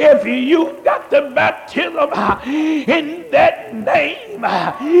 if you got the baptism in that name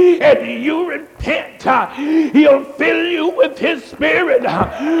and you repent, he'll fill you with his Spirit,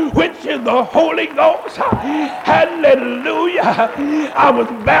 which is the Holy Ghost. Hallelujah. I was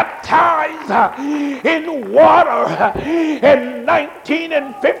baptized in water in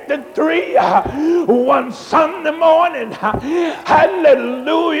 1953 one Sunday morning.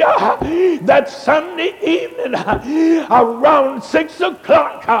 Hallelujah. That Sunday evening around 6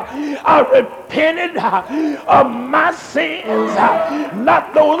 o'clock, I repented of my sins,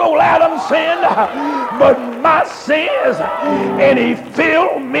 not those old Adam sins, but my sins, and he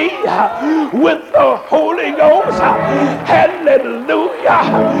filled me with the Holy Ghost. Hallelujah.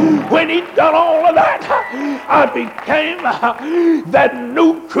 When he done all of that, I became that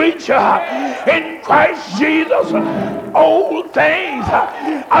new creature in Christ Jesus. Old things,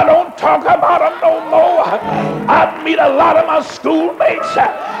 I don't talk about them no more. I meet a lot of my schoolmates,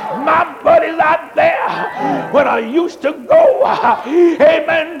 my buddies out there, when I used to go,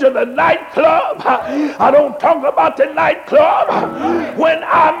 amen, to the nightclub. I don't talk about the nightclub. When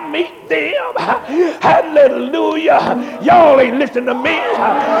I meet them, hallelujah, y'all ain't listening to me.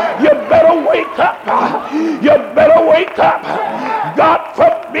 You better wake up. You better wake up. God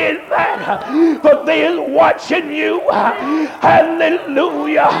forbid that, but they is watching you.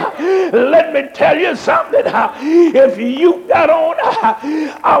 Hallelujah. Let me tell you something. If you got on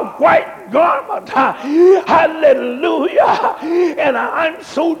a white garment, hallelujah, and I'm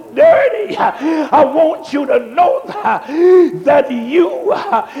so dirty, I want you to know that you,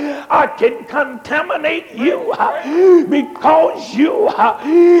 I can contaminate you because you,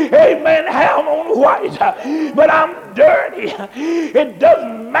 amen, have on white, but I'm dirty. It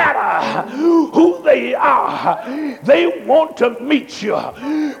doesn't matter who they are. They want to meet you.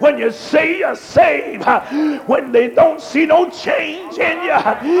 When you say you're saved, when they don't see no change in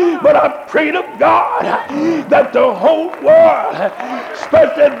you, but I pray to God that the whole world,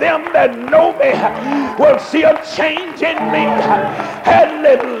 especially them that know me, will see a change in me.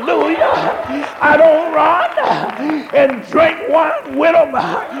 Hallelujah. I don't run and drink wine with them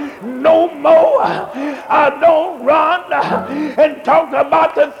no more. I don't run and talk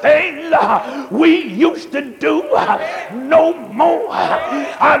about the things we used to do no more.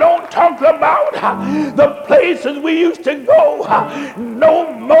 I don't talk about the places we used to go no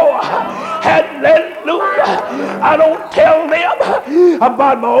more. Hallelujah. I don't tell them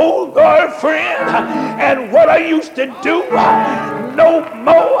about my old girlfriend and what I used to do no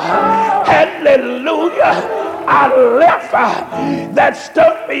more. Hallelujah. I left that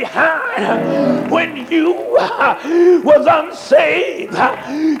stuff behind when you was unsaved.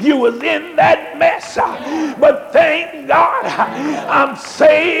 You was in that mess. But thank God I'm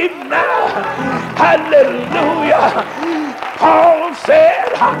saved now. Hallelujah. Paul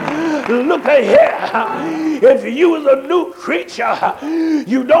said, look here, if you was a new creature,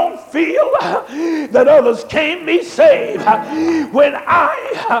 you don't feel that others can't be saved. When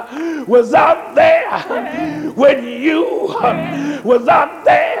I was out there, when you was out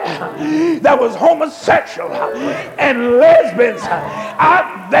there, that was homosexual and lesbians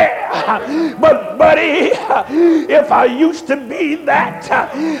out there. But buddy, if I used to be that,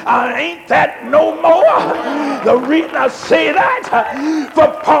 I ain't that no more. The reason I say that, for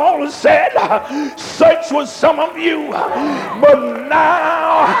Paul said, such was some of you, but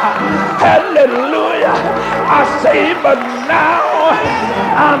now, hallelujah, I say, but now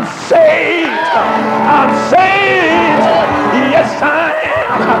I'm saved. I'm saved. Yes, I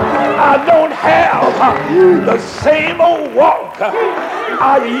am. I don't have the same old walk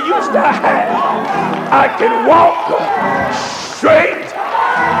I used to have. I can walk straight.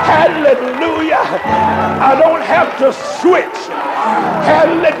 Hallelujah. I don't have to switch.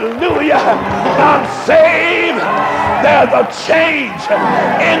 Hallelujah. I'm saved. There's a change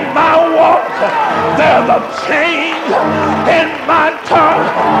in my walk. There's a change in my tongue.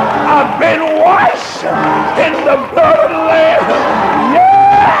 I've been washed in the blood of the Lamb. Yeah.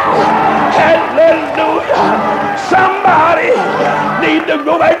 Hallelujah. Somebody need to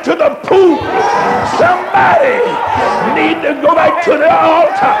go back to the pool. Somebody need to go back to the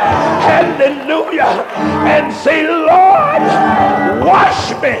altar. Hallelujah. And say, Lord,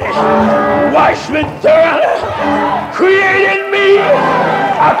 wash me. Wash me thoroughly. Create in me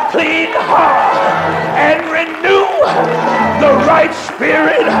a clean heart and renew the right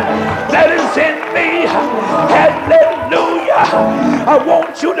spirit that is in me. Hallelujah. I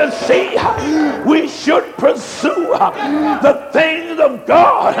want you to see we should pursue the things of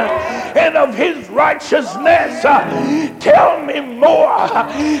God and of his righteousness. Tell me more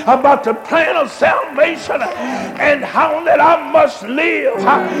about the plan of salvation and how that I must live.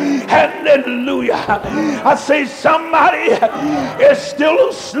 Hallelujah. I say somebody is still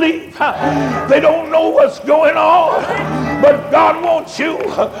asleep. They don't know what's going on, but God wants you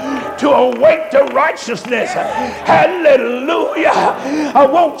to awake to righteousness. Hallelujah. I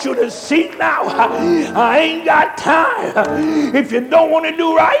want you to see now. I ain't got time. If you don't want to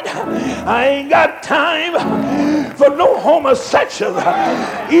do right, I ain't got time for no homosexuals.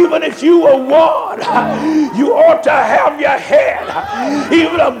 Even if you were one, you ought to have your head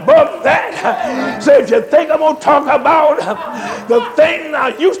even above that. So if you think I'm going to talk about the thing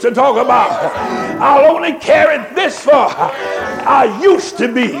I used to talk about, I'll only carry this far. I used to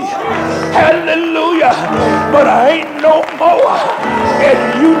be. Hallelujah. But I ain't no more.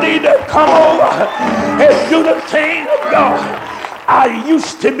 And you need to come over and do the thing of God. I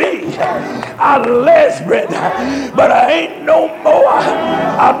used to be a lesbian, but I ain't no more.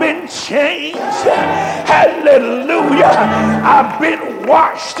 I've been changed. Hallelujah. I've been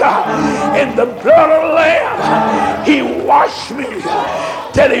washed in the blood of the Lamb. He washed me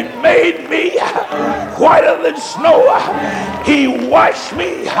till he made me whiter than snow. He washed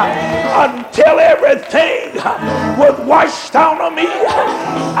me until everything was washed out of me.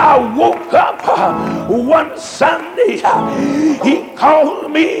 I woke up one Sunday. He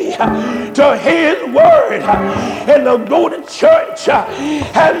called me to his word and to go to church.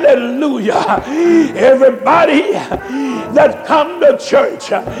 Hallelujah. Everybody that come to church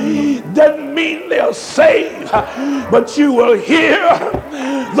doesn't mean they're saved, but you will hear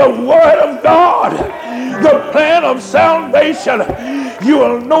the word of God, the plan of salvation. You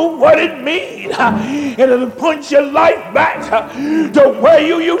will know what it means, and it'll point your life back to where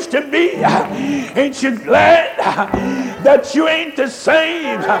you used to be. Ain't you glad that you ain't the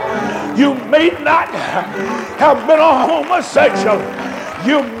same? You may not have been a homosexual.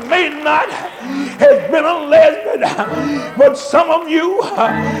 You may not has been a lesbian, but some of you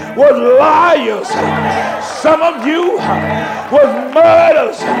was liars. Some of you was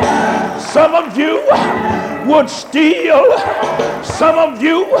murderers. Some of you would steal. Some of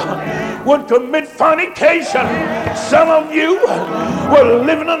you would commit fornication. Some of you were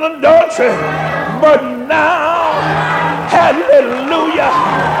living in adultery. But now, hallelujah,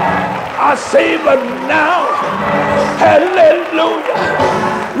 I say, but now, hallelujah,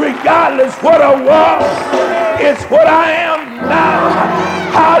 regardless what I was, it's what I am now.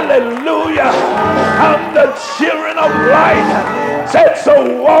 Hallelujah, I'm the children of light. Said,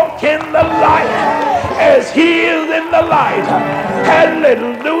 so walk in the light as he is in the light.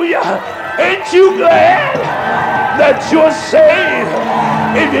 Hallelujah. Ain't you glad that you're saved?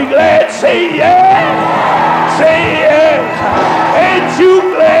 If you're glad, say yes. Say yes. Ain't you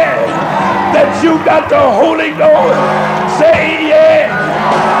glad that you got the Holy Ghost? Say yes.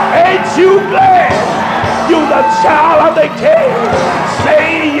 Ain't you glad you're the child of the King?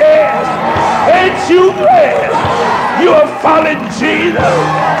 Say yes. Ain't you glad you are following Jesus?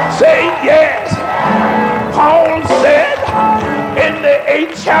 Say yes. Paul said in the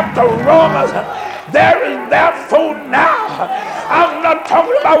 8th chapter of Romans, there is therefore now. I'm not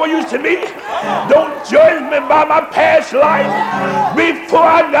talking about what used to be. Don't judge me by my past life before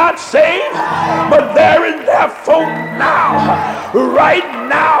I got saved. But there is therefore now, right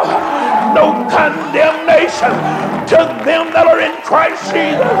now, no condemnation to them that are in Christ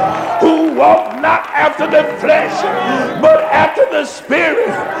Jesus, who walk not after the flesh, but after the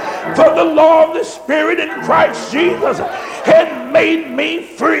Spirit. For the law of the Spirit in Christ Jesus had made me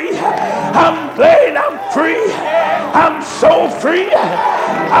free. I'm glad I'm free. I'm so free.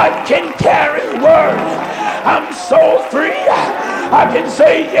 I can carry his word. I'm so free. I can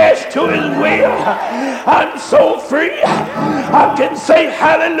say yes to his will. I'm so free. I can say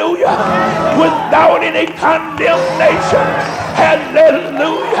hallelujah without any condemnation.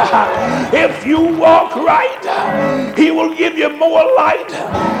 Hallelujah. If you walk right, he will give you more light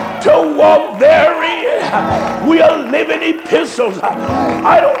to walk therein. We are living epistles.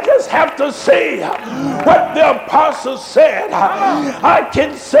 I don't just have to say what the apostle said. I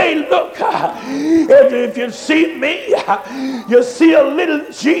can say, look, if you see me, you see a little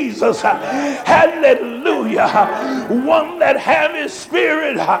Jesus. Hallelujah. One that have his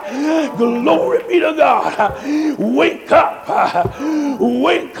spirit. Glory be to God. Wake up.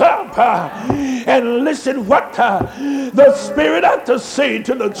 Wake up and listen what the Spirit has to say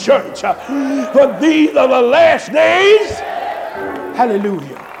to the church. For these are the last days.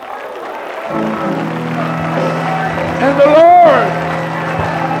 Hallelujah. And the Lord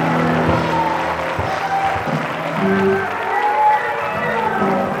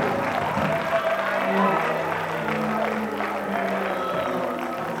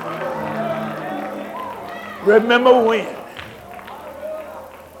remember when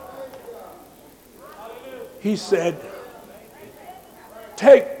he said,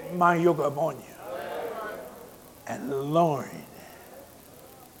 take my yoke upon you and learn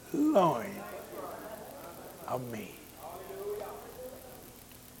of me.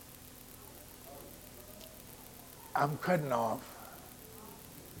 I'm cutting off.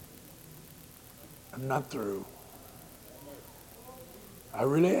 I'm not through. I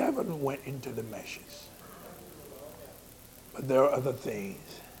really haven't went into the meshes. But there are other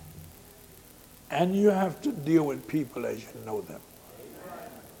things. And you have to deal with people as you know them.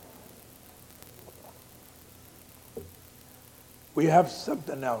 We have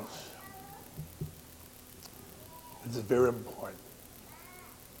something else that's very important,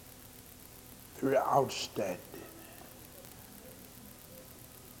 very outstanding.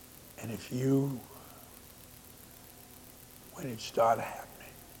 And if you, when it started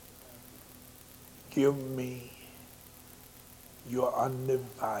happening, give me your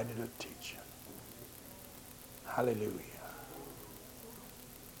undivided attention. Hallelujah.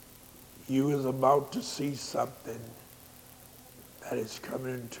 You is about to see something that is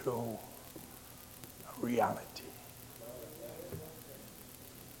coming into a reality.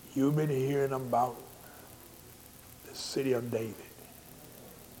 You've been hearing about the city of David.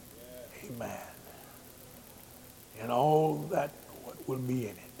 Amen. And all that what will be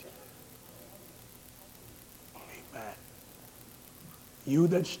in it. Amen. You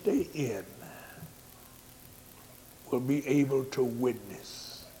that stay in will be able to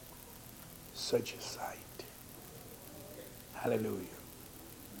witness such a sight. Hallelujah.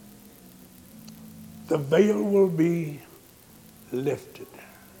 The veil will be lifted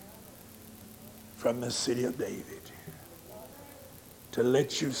from the city of David to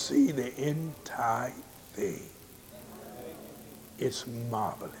let you see the entire thing. It's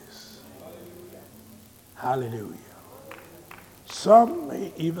marvelous. Hallelujah. Some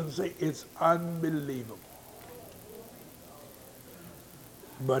may even say it's unbelievable.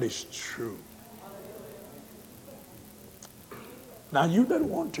 But it's true. Now, you don't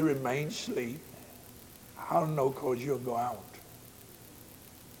want to remain asleep. I don't know, because you'll go out.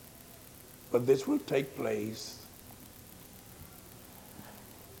 But this will take place,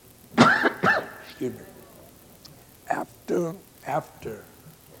 excuse me, after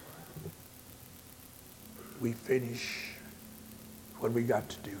we finish what we got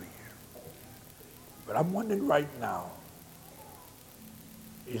to do here. But I'm wondering right now,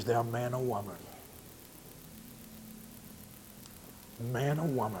 is there a man or woman? Man or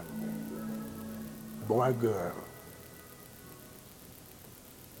woman, boy or girl,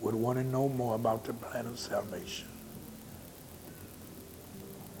 would want to know more about the plan of salvation.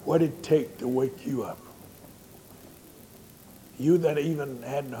 What it take to wake you up. You that even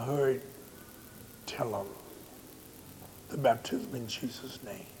hadn't heard, tell them the baptism in Jesus'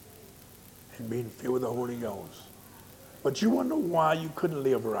 name and being filled with the Holy Ghost. But you wonder why you couldn't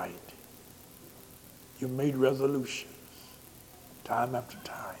live right. You made resolutions time after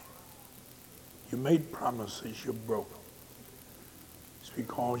time. You made promises, you broke them. It's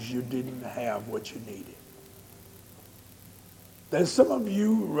because you didn't have what you needed. There's some of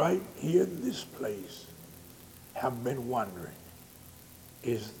you right here in this place have been wondering,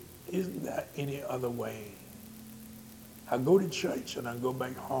 isn't there any other way? I go to church and I go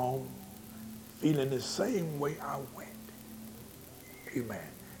back home feeling the same way I went. Amen.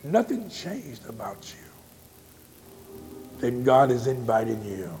 Nothing changed about you. Then God is inviting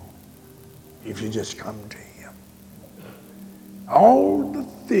you if you just come to him. All the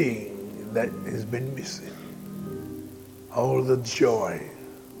thing that has been missing, all the joy,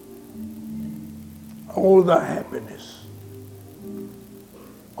 all the happiness,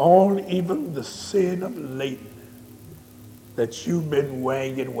 all even the sin of late that you've been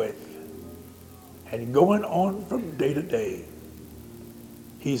wagging with and going on from day to day,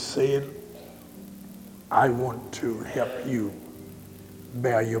 he's saying, I want to help you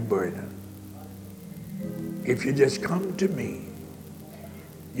bear your burden. If you just come to me,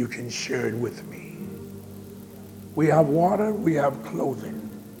 you can share it with me. We have water, we have clothing.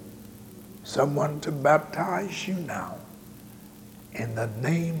 Someone to baptize you now in the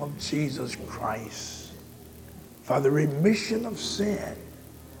name of Jesus Christ for the remission of sin,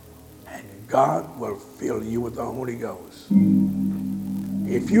 and God will fill you with the Holy Ghost.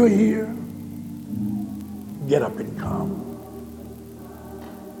 If you're here, get up and come.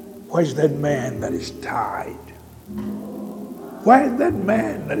 Where's that man that is tired? Why is that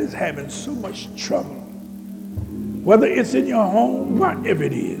man that is having so much trouble? Whether it's in your home, whatever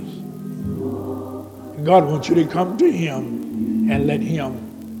it is, God wants you to come to him and let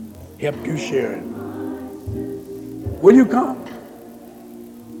him help you share it. Will you come?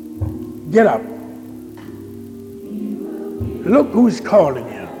 Get up. Look who's calling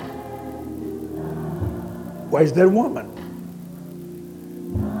you. Where's that woman?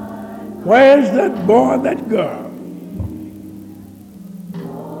 Where's that boy, that girl?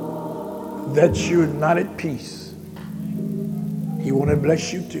 That you're not at peace. He want to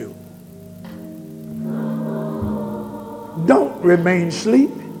bless you too. Don't remain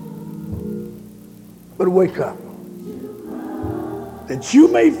asleep, but wake up, that you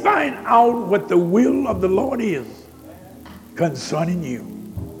may find out what the will of the Lord is concerning you.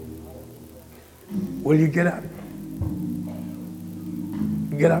 Will you get up?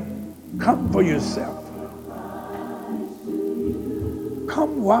 Get up. Come for yourself.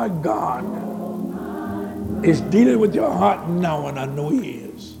 Come while God is dealing with your heart now, and I know he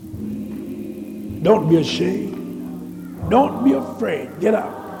is. Don't be ashamed. Don't be afraid. Get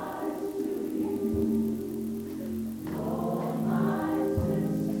up.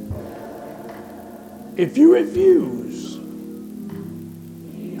 If you refuse,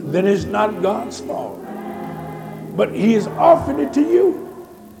 then it's not God's fault. But he is offering it to you.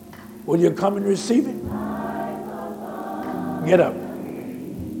 Will you come and receive it? Get up.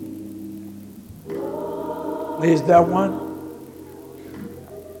 Is there one?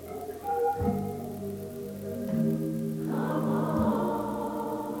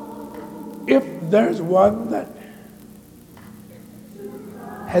 If there's one that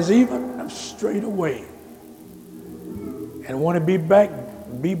has even strayed away and want to be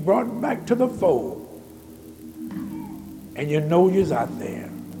brought back to the fold, and you know you're out there,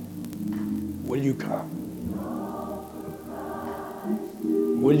 will you come?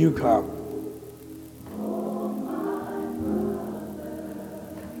 Will you come?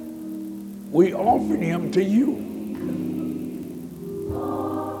 We offer him to you.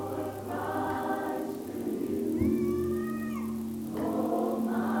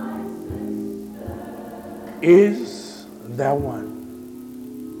 Is there one?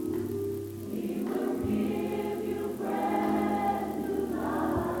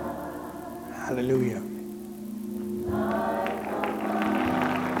 Hallelujah.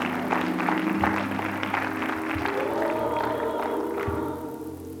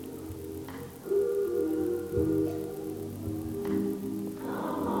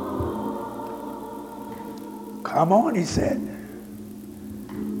 Come on, he said.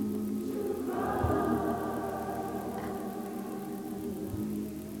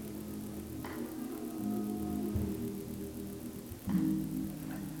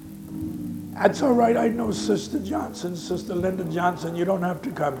 That's all right. I know Sister Johnson, Sister Linda Johnson. You don't have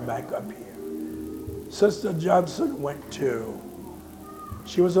to come back up here. Sister Johnson went to,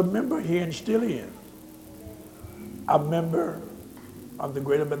 she was a member here and still is, a member of the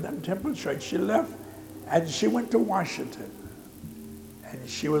Greater Bethlehem Temple Church. She left and she went to Washington. And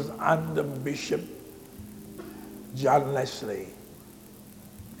she was under Bishop John Leslie.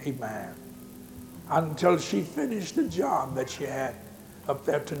 Amen. Until she finished the job that she had up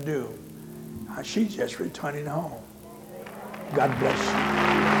there to do. She's just returning home. God bless you.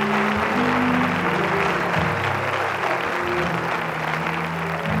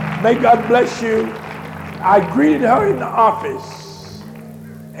 May God bless you. I greeted her in the office.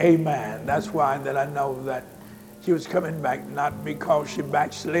 Amen. That's why that I know that she was coming back, not because she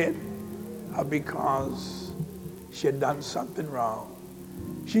backslid or because she had done something wrong.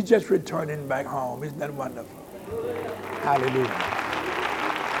 She's just returning back home. Isn't that wonderful? Hallelujah.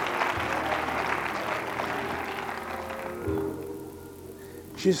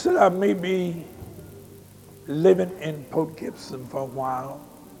 She said, I may be living in Port Gibson for a while.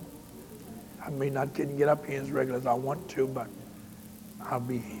 I may not get up here as regular as I want to, but I'll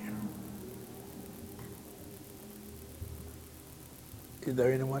be here. Is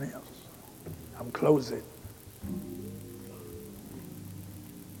there anyone else? I'm closing.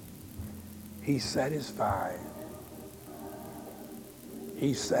 He's satisfied.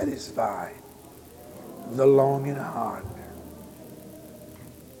 He's satisfied the longing heart.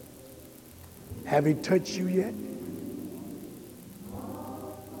 Have he touched you yet?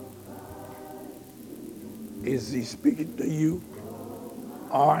 Is he speaking to you?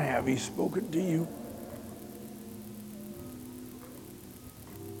 Or have he spoken to you?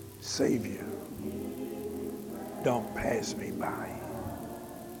 Savior, don't pass me by.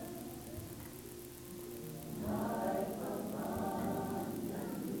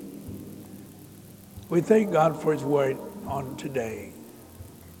 We thank God for his word on today.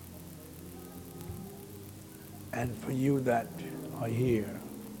 And for you that are here,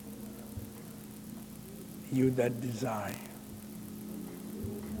 you that desire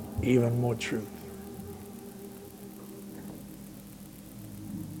even more truth.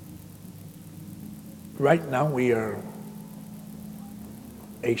 Right now we are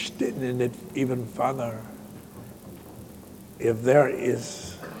extending it even further. If there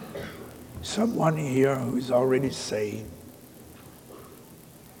is someone here who's already saved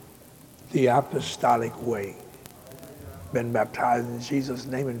the apostolic way, been baptized in Jesus'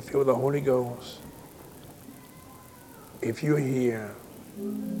 name and filled with the Holy Ghost, if you're here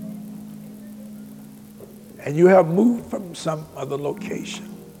and you have moved from some other location,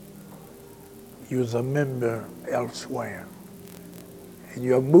 you was a member elsewhere, and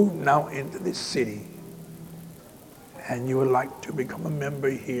you have moved now into this city, and you would like to become a member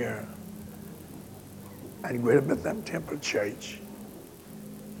here at Greater Bethlehem Temple Church,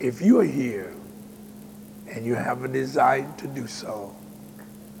 if you are here and you have a desire to do so,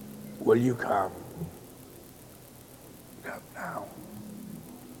 will you come? Come now.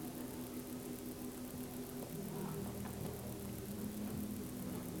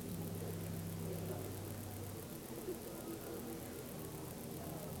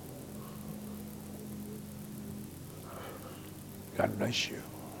 God bless you.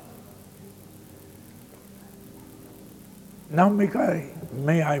 Now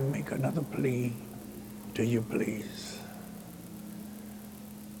may I make another plea to you, please.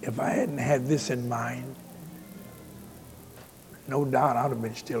 If I hadn't had this in mind, no doubt I'd have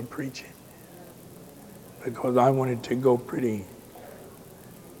been still preaching, because I wanted to go pretty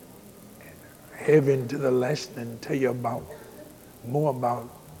heavy into the lesson and tell you more about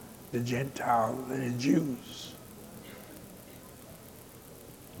the Gentiles and the Jews.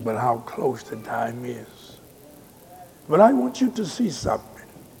 But how close the time is. But I want you to see something.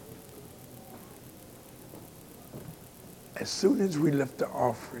 As soon as we lift the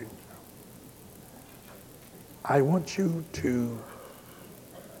offering, I want you to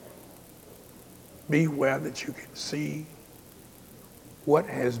be aware that you can see what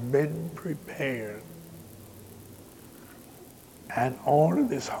has been prepared and all of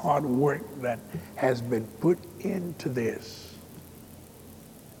this hard work that has been put into this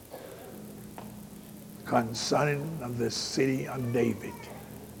concerning of the city of David.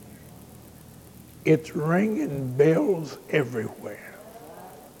 It's ringing bells everywhere.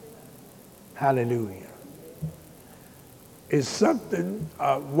 Hallelujah. It's something,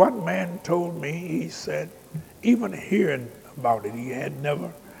 one man told me, he said, even hearing about it, he had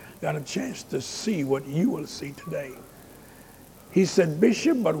never got a chance to see what you will see today. He said,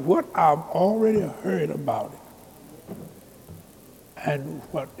 Bishop, but what I've already heard about it, and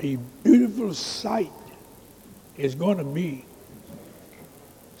what a beautiful sight is going to be.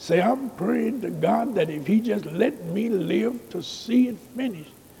 Say, I'm praying to God that if he just let me live to see it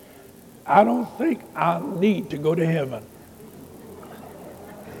finished, I don't think I'll need to go to heaven.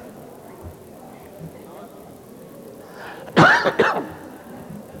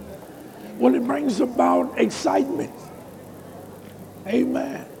 Well, it brings about excitement.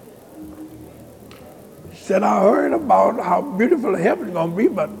 Amen. Said, I heard about how beautiful heaven's going to be,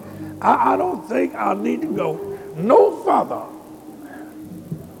 but I don't think I'll need to go no further.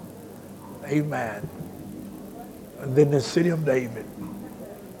 Amen. And then the city of David.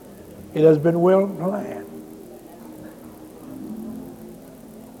 It has been well planned.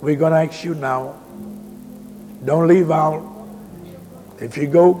 We're going to ask you now, don't leave out. If you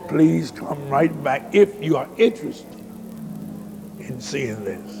go, please come right back if you are interested in seeing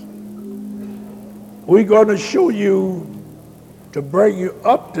this. We're going to show you, to bring you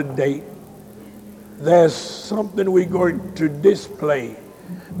up to date, there's something we're going to display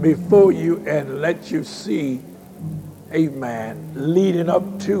before you and let you see, amen, leading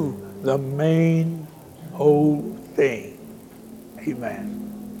up to the main whole thing. Amen.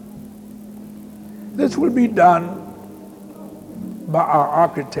 This will be done by our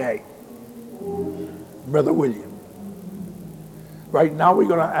architect, Brother William. Right now we're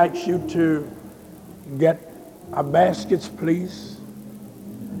going to ask you to get our baskets, please.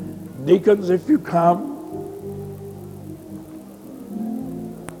 Deacons, if you come.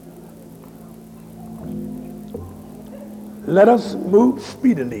 Let us move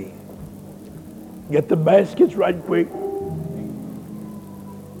speedily. Get the baskets right quick.